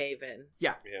Gloomhaven.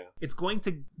 Yeah. Yeah. It's going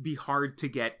to be hard to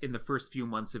get in the first few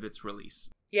months of its release.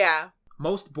 Yeah.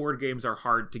 Most board games are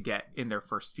hard to get in their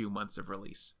first few months of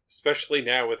release. Especially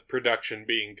now with production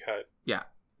being cut. Yeah.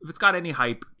 If it's got any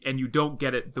hype and you don't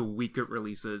get it the week it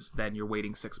releases, then you're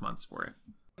waiting 6 months for it.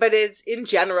 But is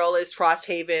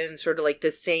Frosthaven sort of like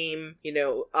the same,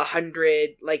 100,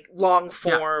 like long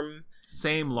form?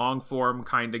 Same long form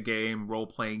kind of game,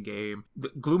 role-playing game.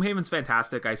 Gloomhaven's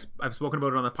fantastic. I've spoken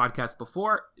about it on the podcast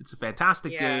before. It's a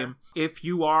fantastic game. If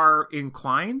you are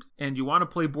inclined and you want to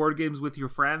play board games with your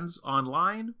friends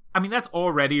online, I mean, that's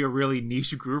already a really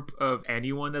niche group of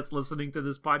anyone that's listening to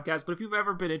this podcast. But if you've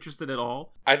ever been interested at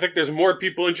all, I think there's more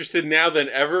people interested now than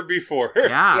ever before.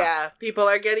 Yeah, people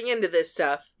are getting into this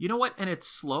stuff. You know what? And it's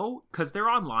slow because they're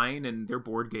online and they're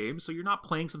board games. So you're not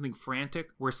playing something frantic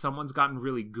where someone's gotten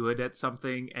really good at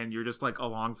something and you're just like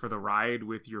along for the ride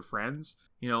with your friends.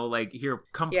 Like, here,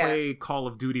 come play Call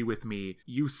of Duty with me.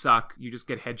 You suck. You just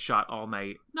get headshot all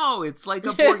night. No, it's like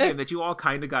a board game that you all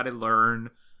kind of got to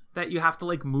learn. That you have to,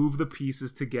 like, move the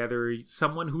pieces together.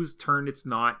 Someone whose turn it's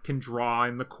not can draw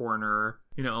in the corner,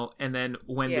 and then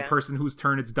when the person whose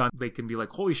turn it's done, they can be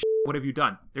like, holy shit, what have you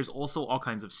done? There's also all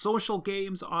kinds of social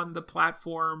games on the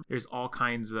platform. There's all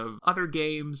kinds of other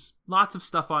games. Lots of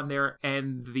stuff on there,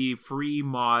 and the free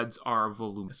mods are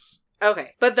voluminous. Okay,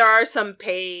 but there are some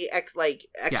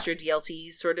extra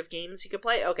DLCs sort of games you could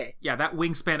play? Okay. Yeah, that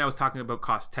Wingspan I was talking about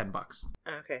costs $10.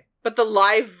 Okay. But the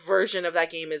live version of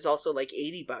that game is also like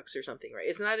 $80 or something, right?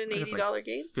 Isn't that an $80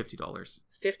 game? $50.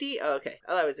 50? Oh, okay.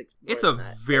 Oh, that was It's more a than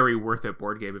that. very worth it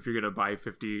board game if you're going to buy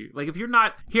 50. Like, if you're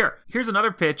not... Here's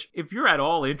another pitch. If you're at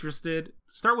all interested,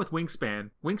 start with Wingspan.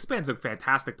 Wingspan's a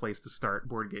fantastic place to start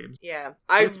board games. Yeah.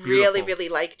 I It's really, beautiful. really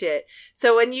liked it.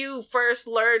 So when you first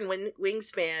learn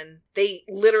Wingspan, they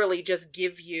literally just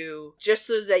give you, just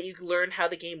so that you learn how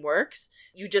the game works,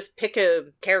 you just pick a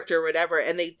character or whatever,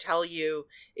 and they tell you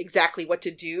exactly what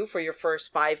to do for your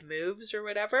first 5 moves or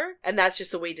whatever. And that's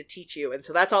just a way to teach you. And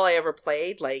so that's all I ever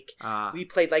played. Like, we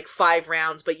played like 5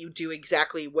 rounds, but you do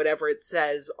exactly whatever it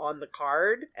says on the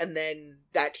card. And then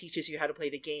that teaches you how to play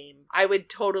the game. I would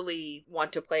totally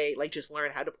want to play, like, just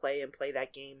learn how to play and play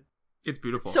that game. It's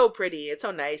beautiful. It's so pretty. It's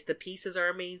so nice. The pieces are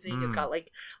amazing. It's got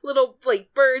like little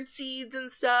like bird seeds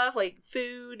and stuff, like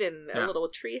food and a little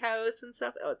tree house and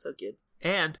stuff. Oh, it's so good.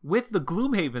 And with the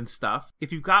Gloomhaven stuff,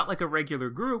 if you've got like a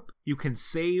regular group, you can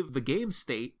save the game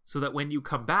state so that when you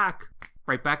come back,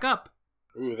 right back up.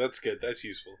 Ooh, that's good. That's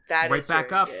useful. That right is back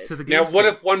very up good. to the game. Now, what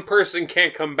state. if one person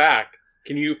can't come back?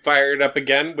 Can you fire it up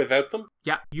again without them?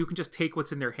 Yeah, you can just take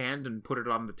what's in their hand and put it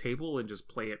on the table and just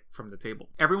play it from the table.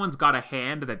 Everyone's got a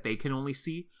hand that they can only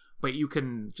see, but you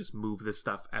can just move this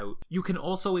stuff out. You can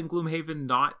also, in Gloomhaven,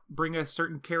 not bring a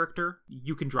certain character.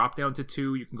 You can drop down to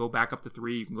 2, you can go back up to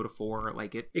 3, you can go to 4.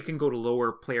 Like, it can go to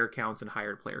lower player counts and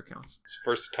higher player counts. It's a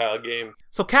versatile game.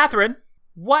 So, Catherine,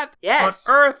 what Yes.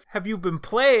 on earth have you been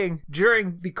playing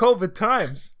during the COVID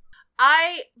times?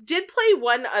 I did play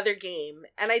one other game,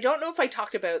 and I don't know if I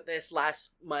talked about this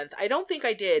last month. I don't think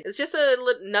I did. It's just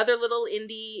another little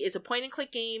indie. It's a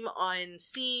point-and-click game on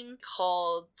Steam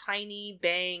called Tiny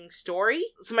Bang Story.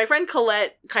 So my friend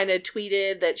Colette kind of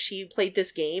tweeted that she played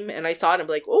this game, and I saw it and I'm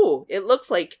like, oh, it looks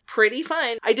like pretty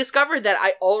fun. I discovered that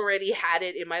I already had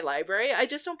it in my library. I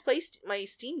just don't play my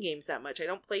Steam games that much. I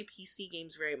don't play PC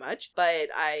games very much, but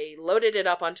I loaded it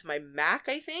up onto my Mac,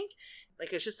 I think.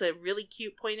 Like, it's just a really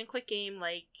cute point-and-click game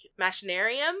like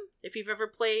Machinarium, if you've ever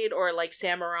played, or like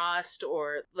Samorost,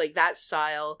 or like that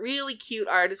style. Really cute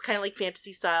art. It's kind of like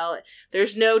fantasy style.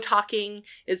 There's no talking.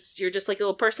 You're just like a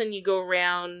little person. You go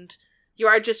around. You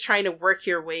are just trying to work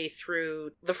your way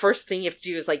through. The first thing you have to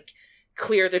do is like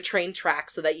clear the train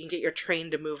tracks so that you can get your train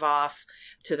to move off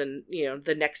to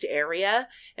the next area.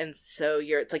 And so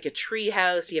it's like a tree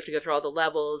house. You have to go through all the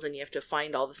levels and you have to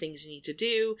find all the things you need to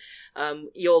do.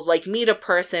 You'll like meet a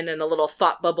person and a little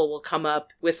thought bubble will come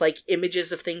up with like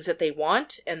images of things that they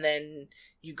want, and then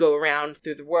you go around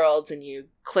through the worlds and you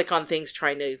click on things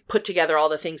trying to put together all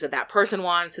the things that person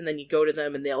wants, and then you go to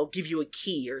them and they'll give you a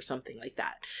key or something like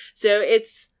that. So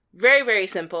it's very, very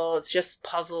simple. It's just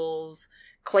puzzles,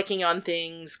 clicking on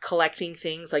things, collecting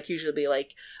things. Like, usually be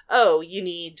like, oh, you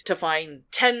need to find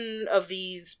 10 of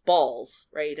these balls,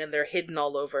 right? And they're hidden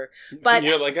all over. But And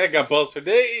you're like, I got balls for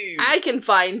days. I can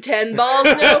find 10 balls,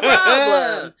 no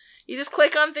problem. You just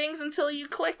click on things until you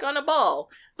click on a ball.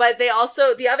 But the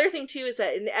other thing too is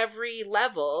that in every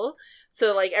level,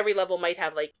 so like every level might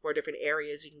have like 4 different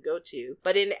areas you can go to,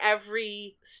 but in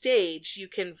every stage you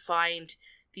can find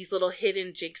these little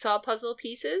hidden jigsaw puzzle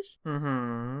pieces.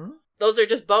 Mm-hmm. Those are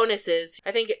just bonuses.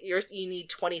 I think you need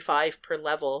 25 per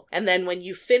level. And then when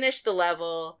you finish the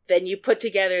level, then you put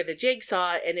together the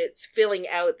jigsaw and it's filling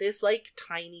out this like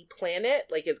tiny planet.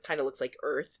 Like, it kind of looks like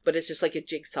Earth, but it's just like a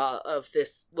jigsaw of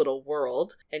this little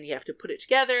world. And you have to put it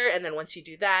together. And then once you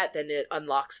do that, then it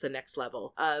unlocks the next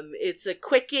level. It's a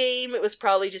quick game. It was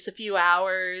probably just a few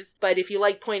hours. But if you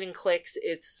like point and clicks,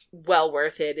 it's well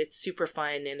worth it. It's super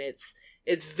fun, and it's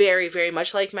very, very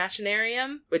much like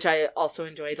Machinarium, which I also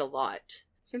enjoyed a lot.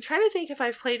 I'm trying to think if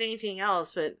I've played anything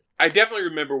else, but I definitely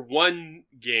remember one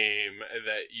game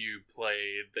that you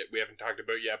played that we haven't talked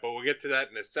about yet, but we'll get to that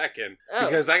in a second. Oh.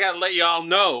 Because I gotta let y'all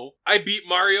know, I beat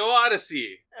Mario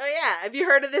Odyssey. oh yeah, have you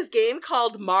heard of this game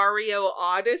called Mario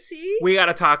Odyssey? We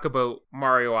gotta talk about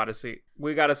Mario Odyssey.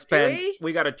 We gotta spend. Do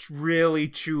we gotta really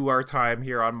chew our time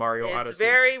here on Mario It's Odyssey.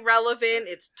 very relevant.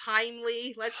 It's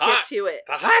timely. Let's get hot. to it.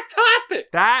 The hot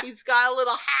topic! That He's got a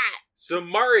little hat. So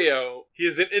Mario, he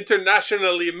is an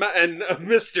internationally a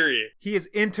mystery. he is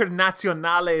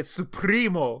Internazionale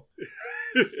Supremo.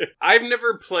 I've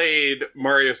never played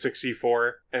Mario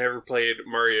 64. I never played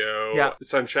Mario Yeah.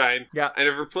 Sunshine. Yeah. I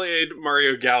never played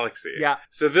Mario Galaxy. Yeah.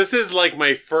 So this is like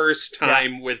my first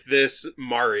time with this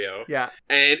Mario. Yeah.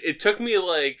 And it took me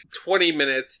like 20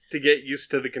 minutes to get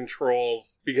used to the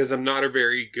controls because I'm not a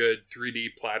very good 3D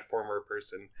platformer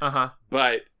person. Uh-huh.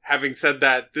 But having said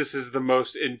that, this is the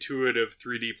most intuitive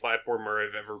 3D platformer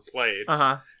I've ever played.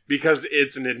 Uh-huh. Because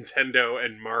it's Nintendo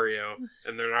and Mario,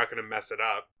 and they're not going to mess it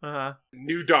up. Uh-huh.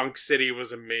 New Donk City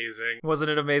was amazing. Wasn't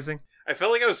it amazing? I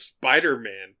felt like I was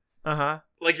Spider-Man. Uh-huh.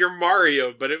 Like you're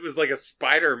Mario, but it was like a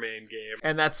Spider-Man game.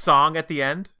 And that song at the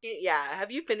end? Yeah, have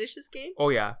you finished this game? Oh,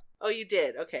 yeah. Oh, you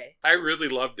did? Okay. I really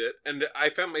loved it, and I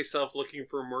found myself looking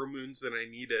for more moons than I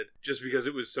needed, just because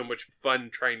it was so much fun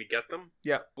trying to get them.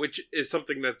 Yeah. Which is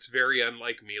something that's very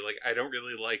unlike me. Like, I don't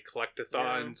really like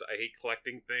collectathons. I hate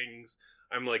collecting things.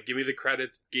 I'm like, give me the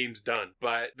credits, game's done.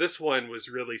 But this one was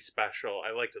really special.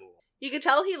 I liked it a lot. You could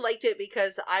tell he liked it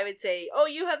because I would say, oh,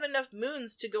 you have enough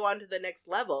moons to go on to the next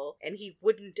level. And he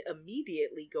wouldn't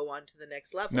immediately go on to the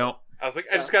next level. No. I was like,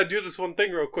 So. I just gotta do this one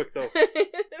thing real quick, though.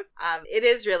 It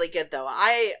is really good, though.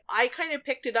 I kind of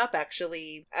picked it up,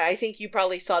 actually. I think you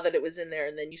probably saw that it was in there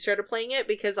and then you started playing it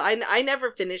because I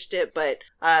never finished it, but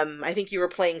I think you were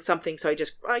playing something, so I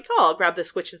just, like, oh, I'll grab the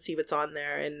Switch and see what's on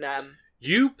there. And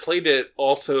You played it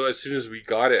also as soon as we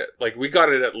got it. Like, we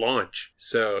got it at launch.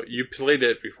 So you played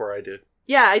it before I did.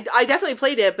 yeah, I definitely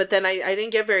played it, but then I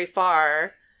didn't get very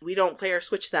far. We don't play our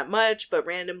Switch that much, but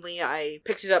randomly I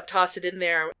picked it up, tossed it in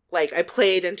there. Like, I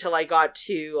played until I got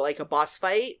to, like, a boss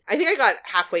fight. I think I got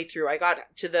halfway through. I got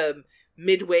to the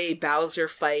midway Bowser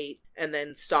fight and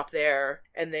then stopped there.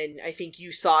 And then I think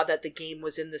you saw that the game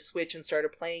was in the Switch and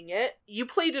started playing it. You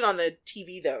played it on the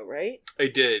TV, though, right? I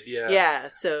did, yeah. Yeah,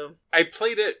 so... I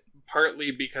played it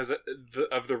partly because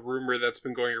of the rumor that's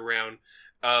been going around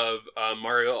of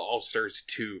Mario All-Stars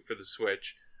 2 for the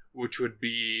Switch, which would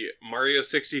be Mario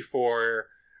 64,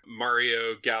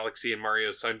 Mario Galaxy, and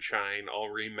Mario Sunshine all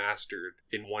remastered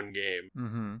in one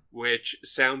game, which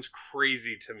sounds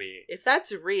crazy to me. If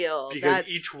that's real, because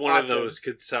that's each one awesome. of those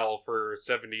could sell for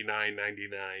 $79.99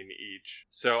 each.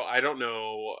 So I don't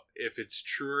know if it's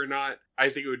true or not. I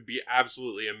think it would be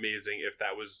absolutely amazing if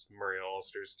that was Mario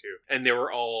All-Stars 2. And they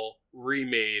were all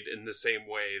remade in the same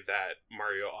way that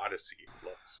Mario Odyssey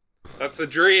looks. That's the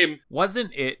dream.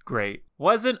 Wasn't it great?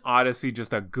 Wasn't Odyssey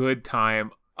just a good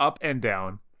time, up and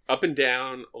down? Up and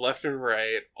down, left and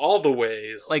right, all the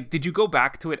ways. Like, did you go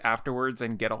back to it afterwards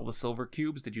and get all the silver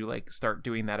cubes? Did you, like, start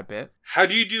doing that a bit? How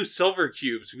do you do silver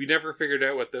cubes? We never figured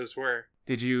out what those were.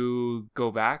 Did you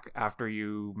go back after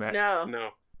you met? No.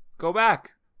 Go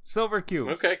back. Silver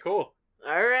cubes. Okay, cool.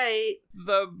 All right.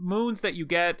 The moons that you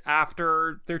get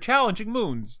after, they're challenging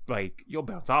moons. Like, you'll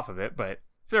bounce off of it, but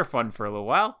they're fun for a little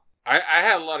while. I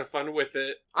had a lot of fun with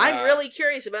it. I'm really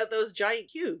curious about those giant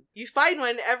cubes. You find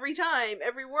one every time,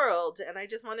 every world, and I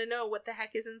just want to know what the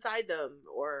heck is inside them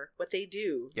or what they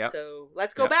do. Yep. So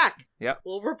let's go back. Yep.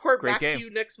 We'll report Great back game. to you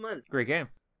next month. Great game.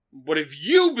 What have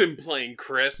you been playing,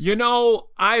 Chris? You know,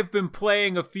 I've been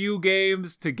playing a few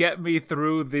games to get me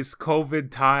through this COVID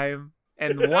time.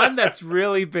 And one that's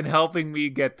really been helping me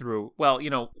get through, well, you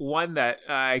know, one that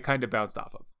I kind of bounced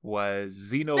off of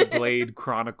was Xenoblade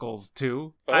Chronicles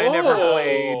 2. I never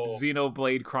played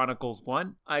Xenoblade Chronicles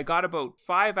 1. I got about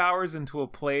 5 hours into a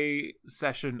play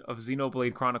session of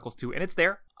Xenoblade Chronicles 2, and it's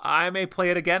there. I may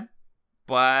play it again,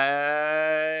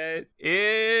 but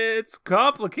it's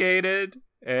complicated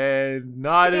and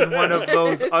not in one of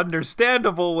those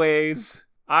understandable ways.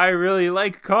 I really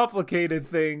like complicated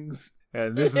things.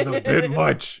 And this is a bit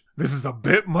much. This is a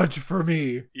bit much for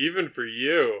me. Even for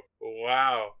you.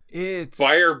 Wow. It's...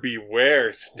 Buyer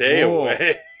beware. Stay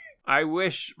away. I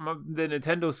wish the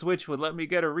Nintendo Switch would let me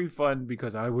get a refund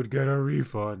because I would get a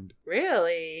refund.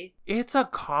 Really? It's a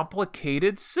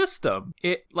complicated system.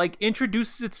 It, like,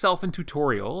 introduces itself in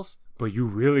tutorials, but you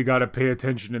really gotta pay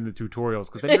attention in the tutorials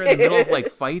because then you're in the middle of, like,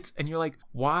 fights and you're like,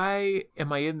 why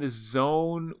am I in this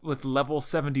zone with level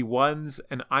 71s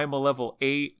and I'm a level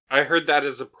 8? I heard that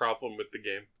is a problem with the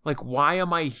game. Like, why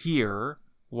am I here?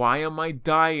 Why am I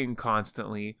dying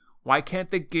constantly? Why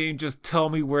can't the game just tell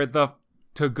me where to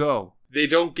go? They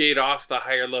don't gate off the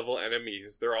higher level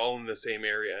enemies. They're all in the same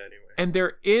area anyway. And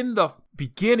they're in the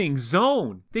beginning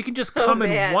zone. They can just come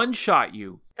and one-shot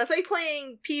you. That's like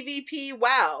playing PvP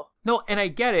WoW. No, and I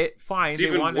get it. Fine. It's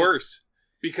even worse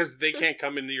because they can't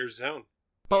come into your zone.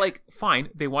 But, like, fine,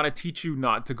 they want to teach you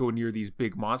not to go near these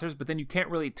big monsters, but then you can't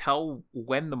really tell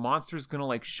when the monster's gonna,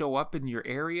 like, show up in your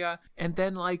area. And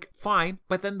then, like, fine,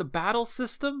 but then the battle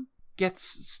system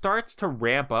starts to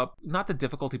ramp up, not the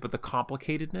difficulty, but the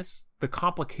complicatedness. The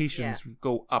complications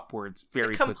go upwards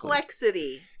very quickly.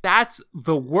 Complexity. That's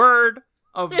the word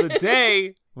of the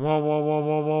day.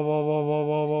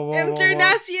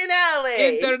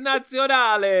 Internazionale.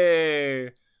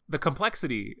 Internazionale. The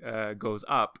complexity goes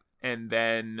up. And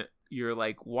then you're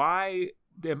like, why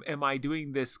am I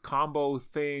doing this combo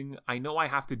thing? I know I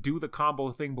have to do the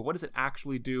combo thing, but what does it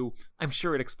actually do? I'm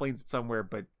sure it explains it somewhere,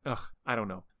 but I don't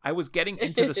know. I was getting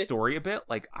into the story a bit.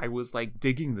 Like, I was, like,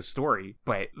 digging the story,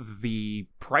 but the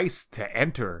price to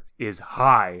enter is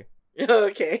high.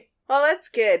 Okay. Well, that's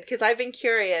good, because I've been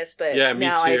curious, but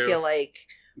now I feel like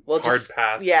we'll Hard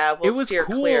pass. Yeah, we'll it was steer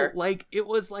cool. clear. Like, it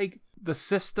was, like, the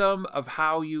system of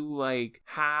how you, like,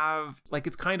 have, like,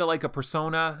 it's kind of like a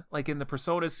Persona. Like, in the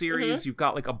Persona series, you've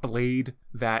got, like, a blade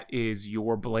that is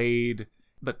your blade.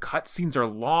 The cutscenes are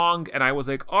long, and I was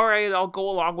like, all right, I'll go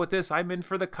along with this. I'm in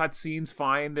for the cutscenes,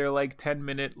 fine. They're, like,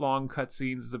 10-minute long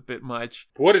cutscenes is a bit much.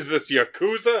 What is this,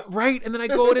 Yakuza? Right, and then I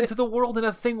go out into the world, and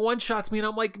a thing one-shots me, and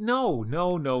I'm like, no.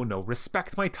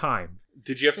 Respect my time.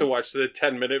 Did you have to watch the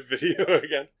 10-minute video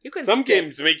again? Some skip.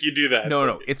 games make you do that.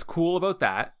 No. It's cool about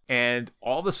that. And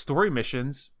all the story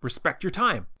missions respect your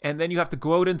time. And then you have to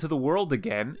go out into the world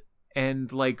again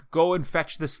and, like, go and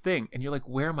fetch this thing. And you're like,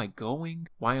 where am I going?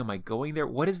 Why am I going there?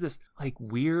 What is this, like,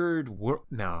 weird world?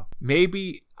 No.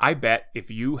 Maybe, I bet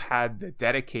if you had the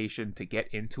dedication to get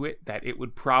into it, that it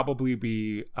would probably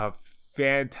be a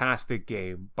fantastic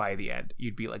game by the end.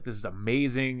 You'd be like, this is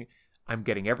amazing. I'm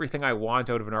getting everything I want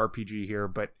out of an RPG here,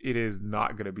 but it is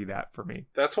not going to be that for me.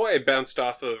 That's why I bounced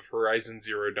off of Horizon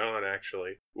Zero Dawn,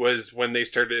 actually, was when they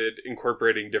started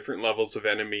incorporating different levels of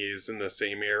enemies in the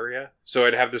same area. So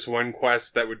I'd have this one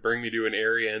quest that would bring me to an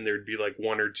area, and there'd be like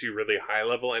 1 or 2 really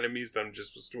high-level enemies that I'm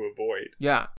just supposed to avoid.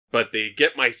 Yeah. But they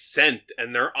get my scent,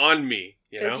 and they're on me,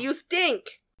 you know? Because you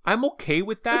stink. I'm okay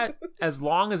with that as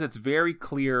long as it's very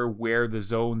clear where the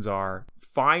zones are.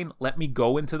 Fine, let me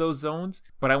go into those zones,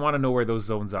 but I want to know where those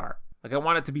zones are. Like, I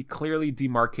want it to be clearly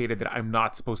demarcated that I'm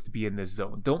not supposed to be in this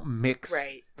zone. Don't mix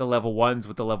the level 1s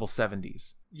with the level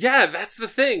 70s. Yeah, that's the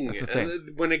thing. That's the thing.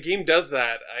 And when a game does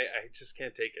that, I just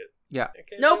can't take it. Yeah.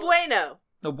 No bueno.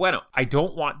 No bueno. I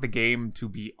don't want the game to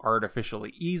be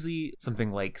artificially easy.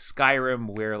 Something like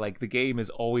Skyrim, where like the game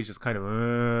is always just kind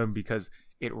of because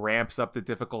it ramps up the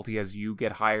difficulty as you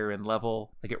get higher in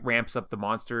level. Like, it ramps up the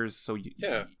monsters, so you...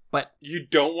 Yeah. But... You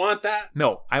don't want that?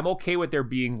 No, I'm okay with there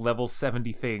being level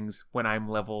 70 things when I'm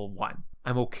level 1.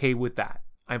 I'm okay with that.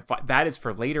 That is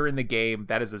for later in the game.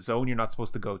 That is a zone you're not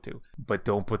supposed to go to. But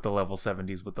don't put the level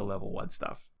 70s with the level 1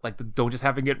 stuff. Like, don't just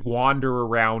having it wander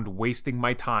around, wasting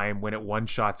my time when it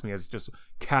one-shots me as it just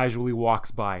casually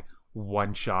walks by.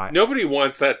 One shot. Nobody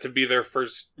wants that to be their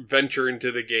first venture into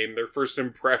the game, their first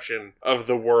impression of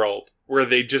the world, where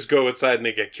they just go outside and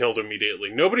they get killed immediately.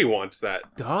 Nobody wants that. It's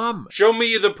dumb. Show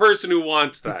me the person who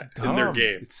wants that It's dumb. in their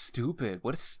game. It's stupid.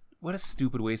 What a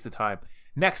stupid waste of time.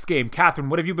 Next game, Catherine,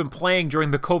 what have you been playing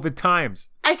during the COVID times?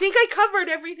 I think I covered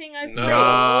everything I've played.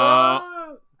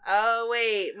 No. Oh,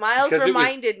 wait. Miles Because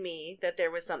reminded me that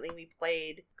there was something we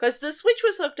played. Because the Switch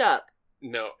was hooked up.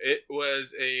 No, it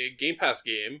was a Game Pass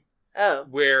game. Oh.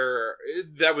 Where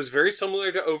that was very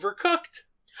similar to Overcooked.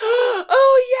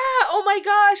 Oh, yeah. Oh, my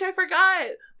gosh. I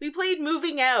forgot. We played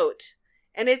Moving Out.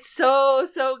 And it's so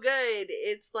good.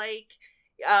 It's like,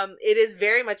 it is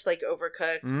very much like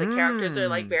Overcooked. The characters are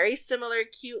like very similar,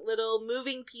 cute little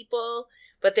moving people,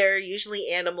 but they're usually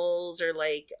animals or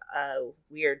like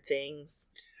weird things.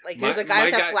 Like there's a guy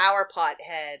with a flower pot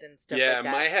head and stuff like that.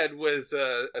 Yeah, my head was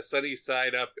a sunny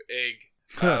side up egg.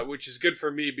 Which is good for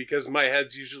me because my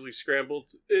head's usually scrambled.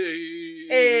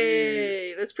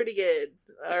 Hey, that's pretty good.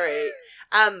 All right.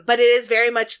 But it is very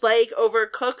much like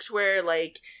Overcooked, where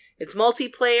like it's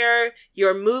multiplayer.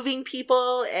 You're moving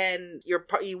people, and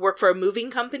you work for a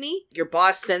moving company. Your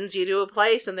boss sends you to a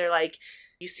place, and they're like,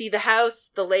 you see the house,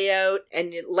 the layout,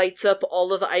 and it lights up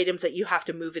all of the items that you have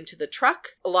to move into the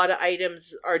truck. A lot of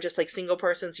items are just like single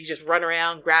persons. You just run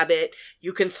around, grab it.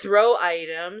 You can throw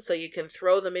items, so you can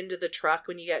throw them into the truck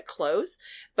when you get close.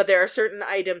 But there are certain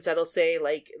items that'll say,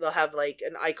 like, they'll have like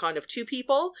an icon of 2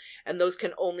 people, and those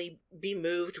can only be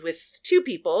moved with 2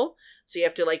 people. So you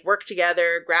have to like work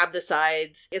together, grab the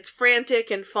sides. It's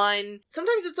frantic and fun.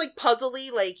 Sometimes it's like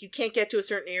puzzly, like you can't get to a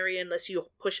certain area unless you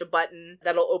push a button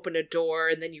that'll open a door,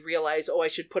 and then you realize, oh, I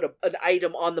should put an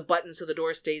item on the button so the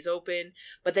door stays open.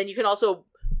 But then you can also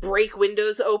break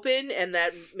windows open, and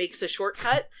that makes a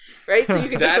shortcut, right? So you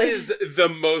can that just, like, is the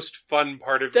most fun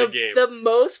part of the game. The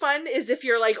most fun is if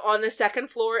you're like on the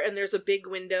second floor and there's a big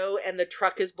window and the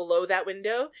truck is below that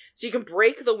window. So you can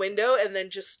break the window and then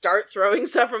just start throwing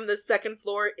stuff from the second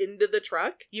floor into the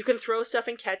truck. You can throw stuff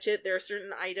and catch it. There are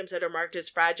certain items that are marked as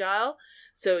fragile,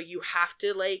 so you have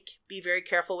to like be very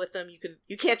careful with them.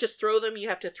 You can't just throw them. You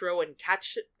have to throw and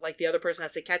catch it. Like the other person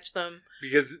has to catch them.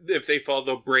 Because if they fall,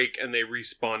 they'll break and they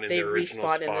respawn in their original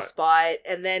spot. In the spot.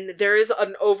 And then there is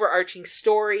an overarching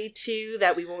story too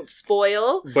that we won't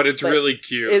spoil. But it's really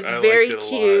cute. It's very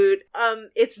cute.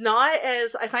 It's not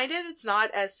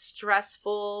as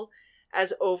stressful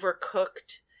as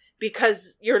Overcooked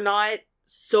because you're not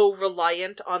so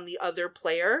reliant on the other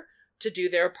player to do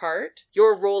their part.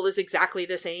 Your role is exactly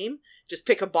the same. Just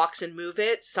pick a box and move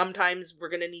it. Sometimes we're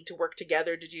going to need to work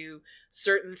together to do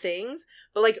certain things.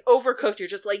 But like Overcooked, you're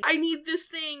just like, I need this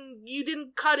thing. You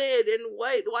didn't cut it. And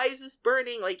why is this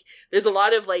burning? Like there's a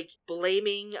lot of like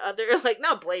blaming like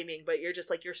not blaming, but you're just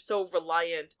like, you're so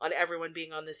reliant on everyone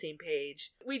being on the same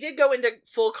page. We did go into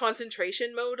full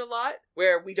concentration mode a lot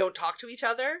where we don't talk to each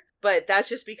other. But that's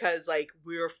just because like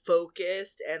we're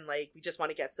focused and like we just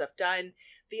want to get stuff done.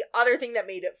 The other thing that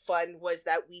made it fun was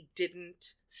that we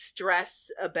didn't stress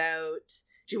about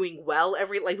doing well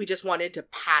we just wanted to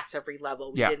pass every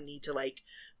level. We didn't need to like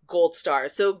gold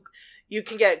stars. So You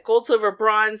can get gold, silver,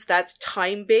 bronze. That's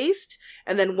time-based.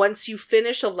 And then once you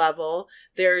finish a level,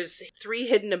 there's 3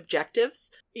 hidden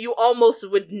objectives. You almost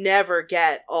would never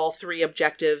get all 3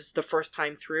 objectives the first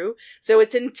time through. So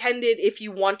it's intended if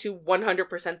you want to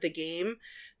 100% the game,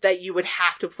 that you would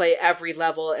have to play every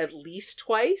level at least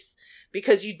twice,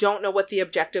 because you don't know what the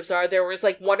objectives are. There was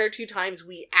like 1 or 2 times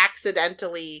we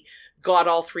accidentally got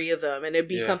all 3 of them, and it'd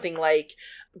be something like,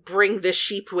 bring the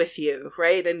sheep with you,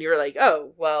 right? And you're like,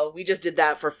 oh, well, we just did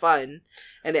that for fun,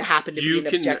 and it happened to be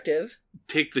an objective.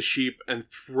 Take the sheep and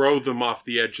throw them off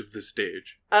the edge of the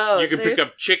stage. Oh, you can pick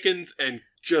up chickens and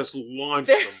just launch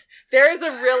them. There is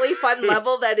a really fun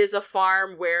level that is a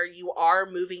farm where you are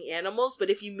moving animals,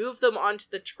 but if you move them onto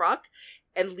the truck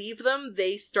and leave them,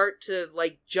 they start to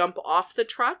like jump off the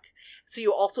truck. So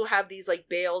you also have these like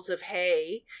bales of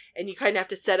hay, and you kind of have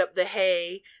to set up the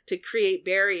hay to create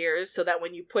barriers so that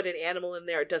when you put an animal in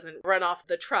there, it doesn't run off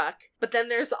the truck. But then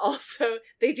there's also,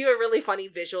 they do a really funny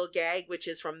visual gag, which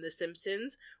is from The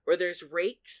Simpsons, where there's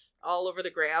rakes all over the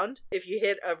ground. If you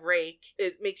hit a rake,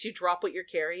 it makes you drop what you're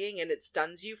carrying and it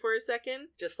stuns you for a second.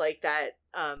 Just like that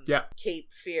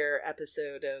Cape Fear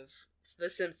episode of The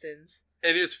Simpsons.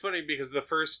 And it's funny because the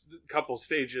first couple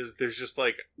stages, there's just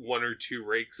like 1 or 2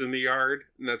 rakes in the yard,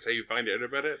 and that's how you find out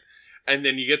about it. And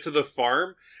then you get to the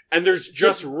farm, and there's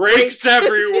just rakes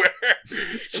everywhere.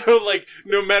 So, like,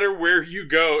 no matter where you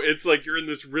go, it's like you're in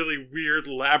this really weird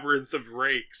labyrinth of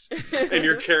rakes, and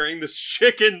you're carrying this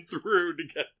chicken through to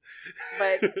get...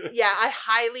 But, yeah, I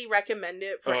highly recommend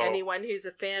it for anyone who's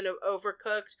a fan of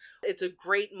Overcooked. It's a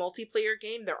great multiplayer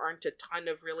game. There aren't a ton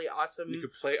of really awesome you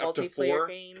could play up multiplayer to 4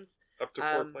 games. Up to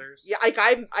 4 players? Yeah, like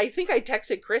I think I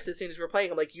texted Chris as soon as we were playing.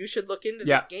 I'm like, you should look into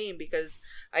this game, because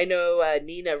I know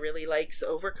Nina really likes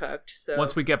Overcooked. So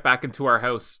once we get back into our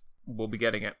house, we'll be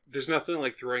getting it. There's nothing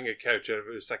like throwing a couch out of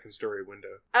a 2nd-story window.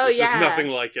 Oh, There's yeah. just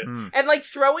nothing like it. And like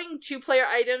throwing 2-player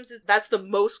items, that's the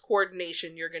most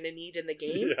coordination you're going to need in the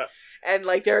game. Yeah. And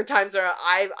like there are times where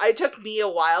I took me a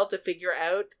while to figure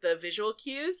out the visual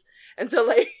cues. And so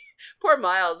like... Poor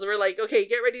Miles. We're like, okay,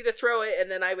 get ready to throw it, and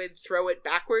then I would throw it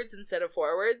backwards instead of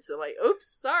forwards. I'm like, oops,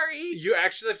 sorry. You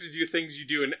actually have to do things you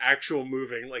do in actual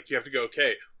moving. Like, you have to go,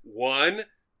 okay, 1,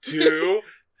 2,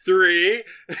 3.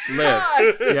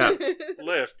 Lift. Yeah.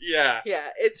 Lift, yeah. Yeah,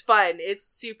 it's fun. It's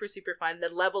super, super fun.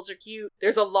 The levels are cute.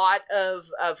 There's a lot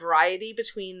of variety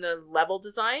between the level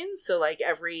designs. So, like,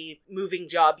 every moving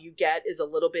job you get is a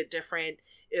little bit different.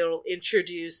 It'll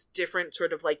introduce different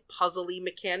sort of like puzzly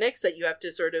mechanics that you have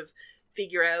to sort of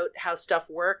figure out how stuff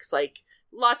works, like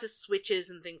lots of switches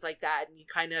and things like that. And you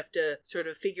kind of have to sort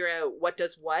of figure out what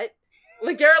does what.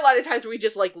 Like there are a lot of times where we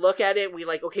just like look at it and we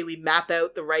like, okay, we map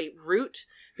out the right route,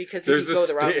 because if you go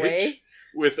the wrong way.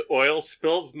 With oil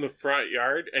spills in the front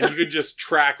yard, and you can just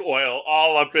track oil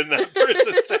all up in that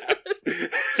person's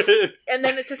house. And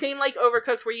then it's the same like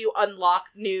Overcooked, where you unlock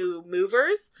new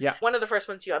movers. Yeah. One of the first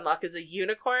ones you unlock is a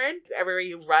unicorn. Everywhere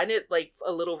you run it, like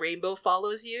a little rainbow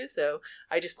follows you. So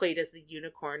I just played as the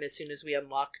unicorn as soon as we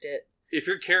unlocked it. If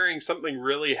you're carrying something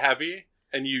really heavy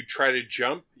and you try to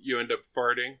jump, you end up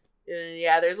farting.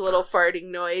 Yeah, there's a little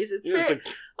farting noise. It's like...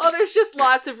 there's just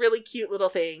lots of really cute little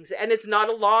things. And it's not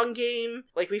a long game.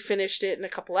 Like, we finished it in a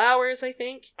couple hours, I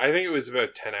think. I think it was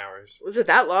about 10 hours. Was it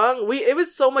that long? It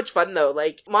was so much fun, though.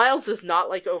 Like, Miles does not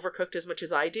like Overcooked as much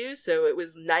as I do, so it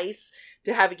was nice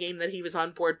to have a game that he was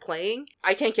on board playing.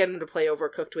 I can't get him to play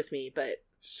Overcooked with me, but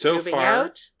so moving far,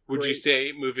 out, would great. you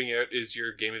say Moving Out is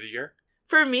your game of the year?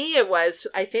 For me, it was,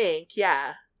 I think,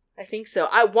 yeah. I think so.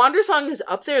 Wander Song is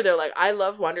up there, though. Like, I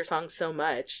love Wander Song so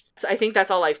much. So I think that's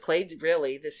all I've played,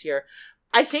 really, this year.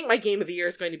 I think my game of the year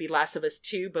is going to be Last of Us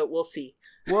 2, but we'll see.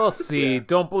 We'll see.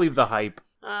 Don't believe the hype.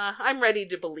 I'm ready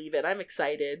to believe it. I'm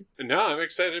excited. No, I'm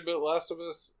excited about Last of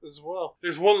Us as well.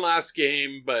 There's one last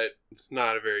game, but it's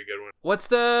not a very good one. What's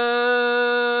the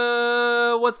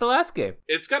last game?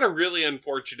 It's got a really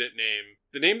unfortunate name.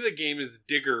 The name of the game is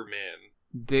Digger Man.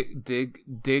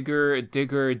 Digger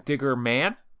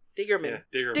Man? Diggerman. Yeah,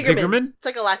 Diggerman. Diggerman? It's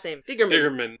like a last name. Diggerman.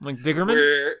 Diggerman. Like Diggerman?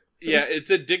 Where, yeah, it's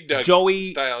a Dig Dug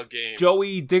style game.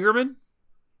 Joey Diggerman?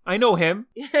 I know him.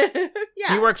 Yeah.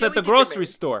 He works at the grocery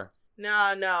store. No.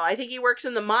 I think he works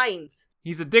in the mines.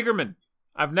 He's a Diggerman.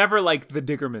 I've never liked the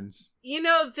Diggermans. You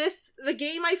know, the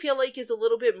game I feel like is a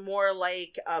little bit more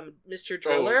like Mr.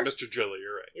 Driller. Oh, Mr. Driller,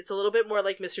 you're right. It's a little bit more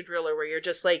like Mr. Driller, where you're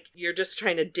just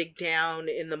trying to dig down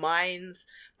in the mines,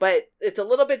 but it's a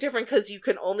little bit different because you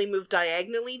can only move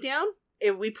diagonally down.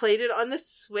 We played it on the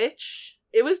Switch.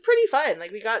 it was pretty fun.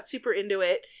 Like, we got super into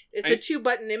it. It's a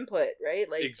 2-button input, right?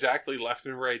 Like, exactly, left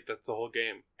and right. That's the whole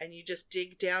game. And you just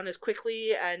dig down as quickly.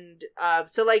 And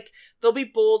so, like, there'll be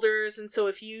boulders. And so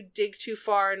if you dig too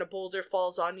far and a boulder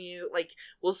falls on you, like,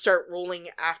 we'll start rolling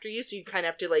after you. So you kind of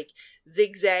have to, like,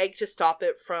 zigzag to stop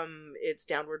it from its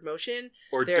downward motion.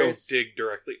 Or don't dig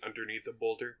directly underneath a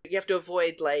boulder. You have to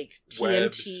avoid, like,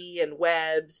 Webs. TNT and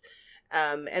webs.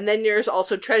 And then there's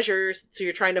also treasures. So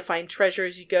you're trying to find treasure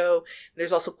as you go.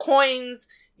 There's also coins.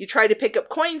 You try to pick up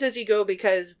coins as you go,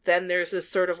 because then there's this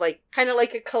sort of like, kind of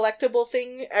like a collectible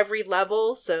thing every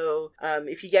level. So,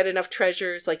 if you get enough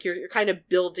treasures, like you're kind of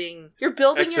building your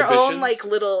own like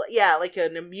little, like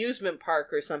an amusement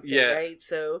park or something, right?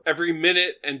 So every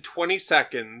minute and 20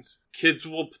 seconds, kids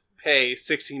will pay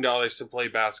 $16 to play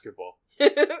basketball.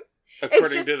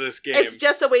 According to this game. It's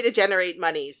just a way to generate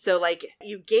money. So, like,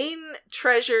 you gain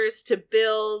treasures to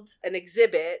build an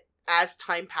exhibit. As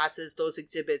time passes, those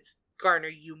exhibits garner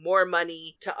you more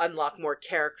money to unlock more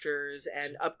characters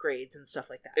and upgrades and stuff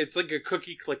like that. It's like a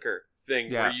cookie clicker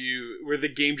thing where the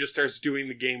game just starts doing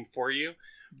the game for you.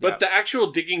 But the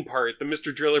actual digging part, the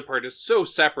Mr. Driller part, is so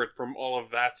separate from all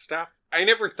of that stuff. I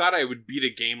never thought I would beat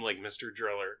a game like Mr.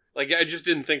 Driller. Like, I just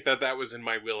didn't think that was in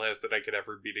my wheelhouse, that I could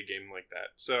ever beat a game like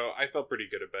that. So I felt pretty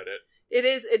good about it.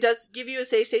 It does give you a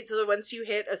save state, so that once you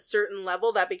hit a certain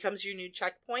level, that becomes your new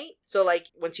checkpoint. So, like,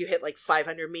 once you hit, like,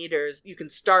 500 meters, you can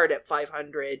start at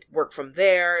 500, work from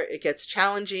there. It gets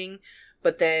challenging.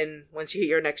 But then once you hit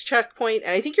your next checkpoint,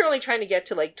 and I think you're only trying to get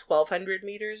to like 1,200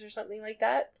 meters or something like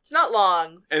that. It's not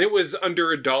long. And it was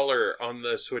under $1 on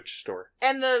the Switch store.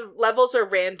 And the levels are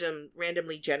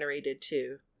randomly generated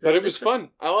too. But it was fun.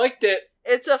 I liked it.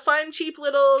 It's a fun, cheap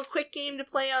little quick game to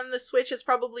play on the Switch. It's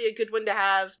probably a good one to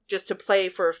have just to play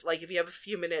for, like, if you have a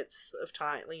few minutes of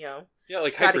time, you know. Yeah,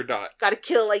 like Hyperdot. Gotta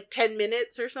kill, like, 10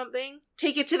 minutes or something.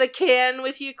 Take it to the can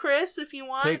with you, Chris, if you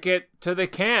want. Take it to the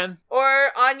can. Or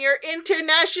on your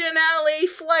internationale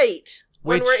flight,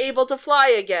 when we're able to fly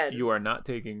again. You are not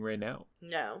taking right now.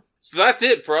 No. So that's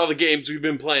it for all the games we've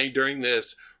been playing during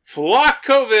this Flock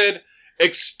COVID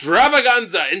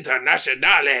Extravaganza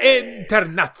Internazionale.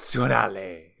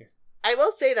 Internazionale. I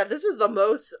will say that this is the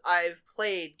most I've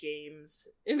played games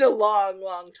in a long,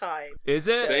 long time. Is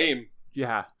it? Same.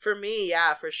 Yeah. For me,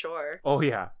 yeah, for sure. Oh,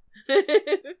 yeah.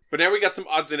 But now we got some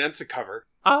odds and ends to cover.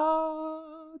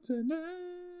 Odds and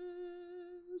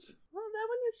ends. Oh, that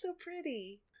one was so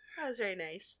pretty. That was very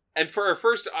nice. And for our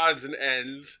first odds and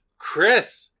ends,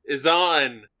 Chris is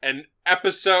on an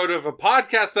episode of a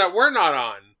podcast that we're not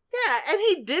on. Yeah, and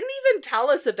he didn't even tell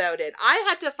us about it. I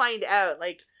had to find out,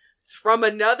 like, from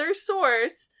another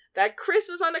source that Chris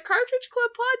was on a Cartridge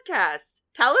Club podcast.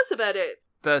 Tell us about it.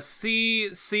 The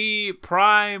CC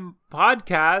Prime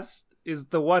podcast is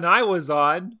the one I was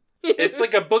on. It's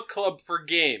like a book club for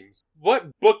games.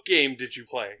 What book game did you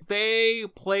play? They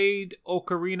played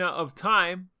Ocarina of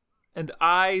Time, and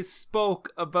I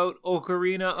spoke about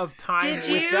Ocarina of Time with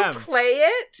them. Did you play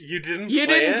it? You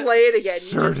didn't play it again.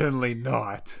 Certainly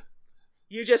not.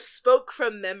 You just spoke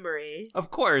from memory.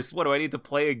 Of course. What, do I need to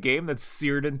play a game that's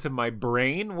seared into my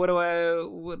brain?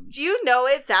 Do you know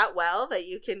it that well that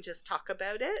you can just talk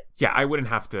about it? Yeah, I wouldn't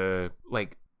have to,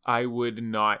 like, I would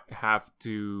not have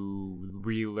to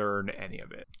relearn any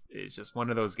of it. It's just one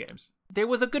of those games. There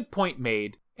was a good point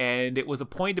made, and it was a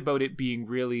point about it being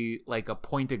really like a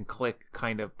point-and-click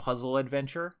kind of puzzle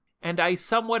adventure. And I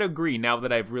somewhat agree now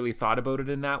that I've really thought about it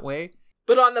in that way.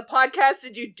 But on the podcast,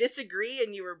 did you disagree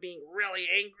and you were being really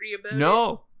angry about it?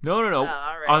 No. Oh,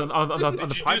 all right.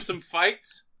 Did you do some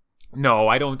fights? No,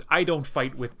 I don't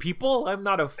fight with people. I'm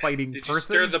not a fighting person. Did you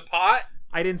stir the pot?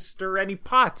 I didn't stir any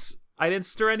pots.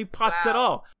 At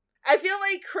all. I feel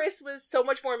like Chris was so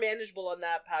much more manageable on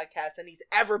that podcast than he's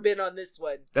ever been on this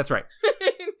one. That's right.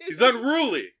 He's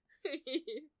unruly.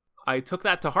 I took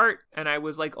that to heart, and I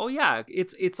was like, oh yeah,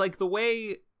 it's like the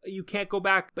way you can't go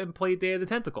back and play Day of the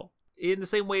Tentacle. In the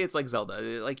same way, it's like Zelda.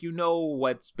 Like, you know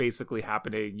what's basically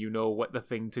happening. You know what the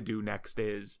thing to do next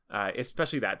is.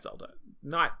 Especially that Zelda.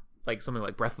 Not like something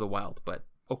like Breath of the Wild, but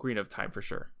Ocarina of Time for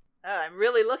sure. I'm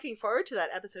really looking forward to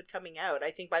that episode coming out. I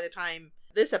think by the time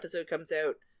this episode comes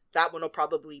out, that one will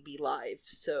probably be live.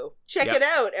 So check it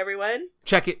out, everyone.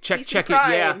 Check it, CC check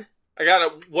Prime. it, yeah. I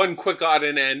got one quick odd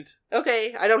and end.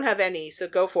 Okay, I don't have any, so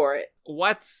go for it.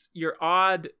 What's your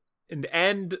odd and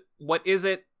end? What is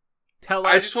it? Tell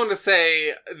us. I just want to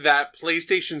say that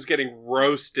PlayStation's getting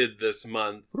roasted this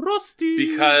month. Rusty!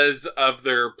 Because of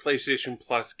their PlayStation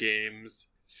Plus games,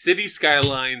 City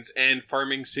Skylines and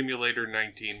Farming Simulator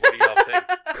 19. What do y'all think?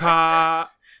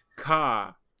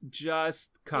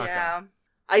 Just caca. Yeah.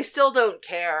 I still don't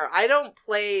care. I don't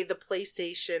play the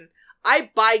PlayStation.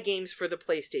 I buy games for the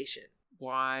PlayStation.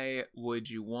 Why would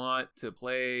you want to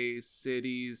play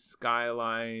Cities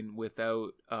Skyline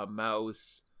without a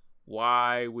mouse?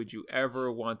 Why would you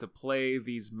ever want to play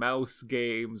these mouse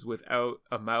games without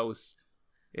a mouse?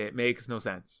 It makes no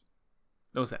sense.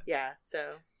 No sense. Yeah,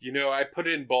 so. You know, I put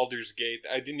in Baldur's Gate.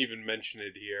 I didn't even mention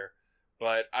it here,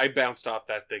 but I bounced off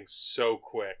that thing so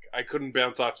quick. I couldn't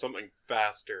bounce off something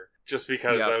faster just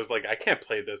because I was like, I can't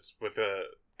play this with a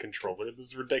controller. This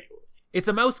is ridiculous. It's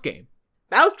a mouse game.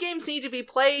 Mouse games need to be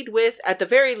played with, at the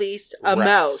very least, a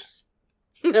mouse.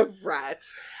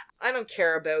 Rats. I don't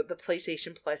care about the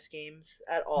PlayStation Plus games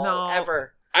at all,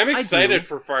 ever. I'm excited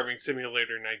for Farming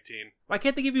Simulator 19. Why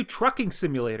can't they give you Trucking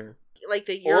Simulator? Like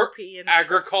the European...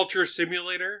 Agriculture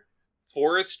Simulator?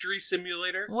 Forestry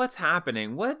Simulator? What's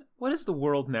happening? What is the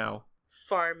world now?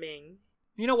 Farming.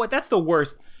 You know what? That's the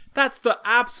worst. That's the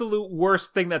absolute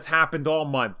worst thing that's happened all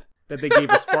month. That they gave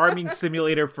us Farming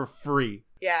Simulator for free.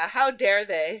 Yeah, how dare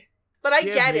they? But I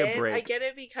get it. Break. I get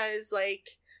it because,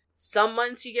 like, some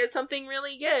months you get something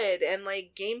really good. And,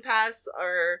 like, Game Pass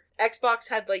or Xbox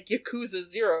had, like, Yakuza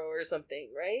 0 or something,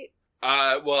 right?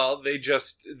 Well, they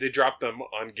dropped them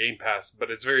on Game Pass, but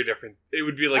it's very different. It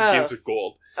would be like Games with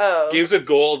Gold. Oh. Games with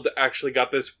Gold actually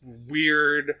got this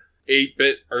weird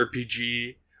 8-bit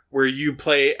RPG where you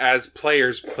play as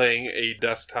players playing a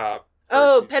desktop.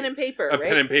 Oh, RPG. pen and paper, right?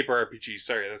 Pen and paper RPG.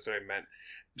 Sorry, that's what I meant.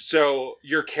 So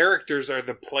your characters are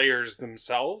the players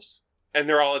themselves, and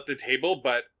they're all at the table,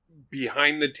 but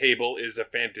behind the table is a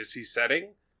fantasy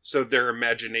setting, so their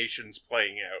imagination's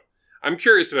playing out. I'm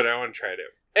curious about it. I want to try it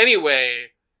out. Anyway,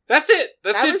 that's it.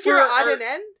 That was your odd and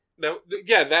end?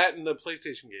 That and the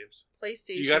PlayStation games.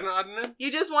 PlayStation. You got an odd and end?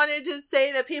 You just wanted to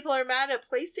say that people are mad at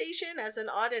PlayStation as an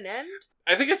odd and end?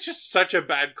 I think it's just such a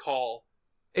bad call.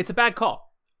 It's a bad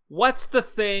call. What's the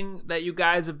thing that you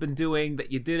guys have been doing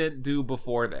that you didn't do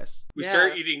before this? We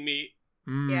started eating meat.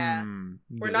 Yeah.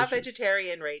 We're not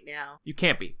vegetarian right now. You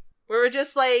can't be. We were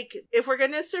just like, if we're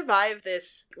going to survive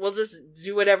this, we'll just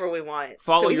do whatever we want.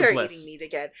 Follow your your bliss. Eating meat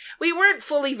again. We weren't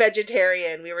fully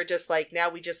vegetarian. We were just like, now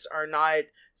we just are not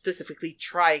specifically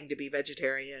trying to be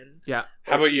vegetarian. Yeah.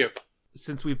 How about you?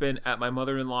 Since we've been at my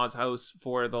mother-in-law's house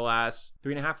for the last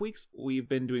 3.5 weeks, we've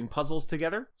been doing puzzles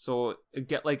together. So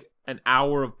get like an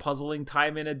hour of puzzling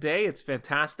time in a day. It's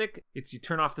fantastic. You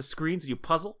turn off the screens and you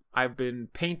puzzle. I've been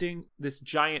painting this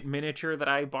giant miniature that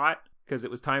I bought because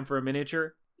it was time for a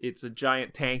miniature. It's a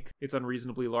giant tank. It's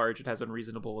unreasonably large. It has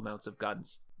unreasonable amounts of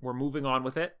guns. We're moving on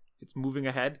with it. It's moving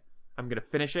ahead. I'm going to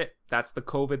finish it. That's the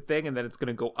COVID thing. And then it's going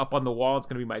to go up on the wall. It's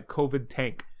going to be my COVID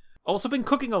tank. Also been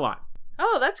cooking a lot.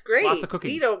 Oh, that's great. Lots of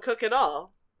cooking. We don't cook at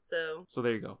all. So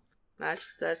there you go.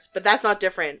 But that's not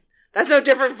different. That's no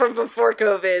different from before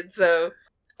COVID. So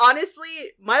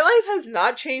honestly, my life has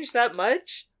not changed that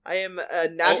much. I am a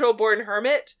natural born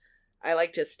hermit. I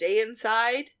like to stay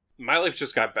inside. My life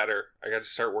just got better. I got to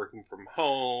start working from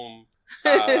home.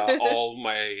 All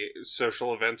my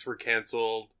social events were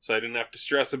canceled, so I didn't have to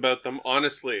stress about them.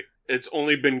 Honestly, it's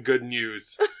only been good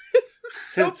news.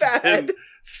 It's bad. Been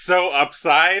so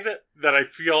upside that I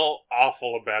feel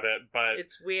awful about it, but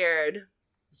it's weird.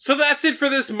 So that's it for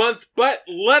this month, but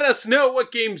let us know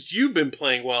what games you've been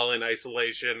playing while in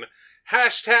isolation.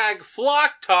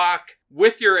 #FlockTalk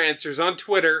with your answers on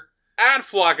Twitter,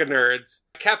 @FlockOfNerds.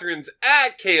 Catherine's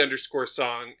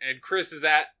 @K_song, and Chris is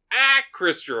at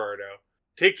Chris Gerardo.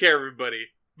 Take care, everybody.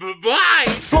 Bye-bye!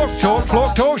 Flock talk,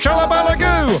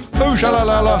 shalabalagoo! Ooh,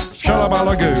 shalalala,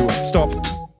 shalabalagoo. Stop.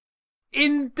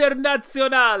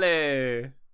 Internazionale!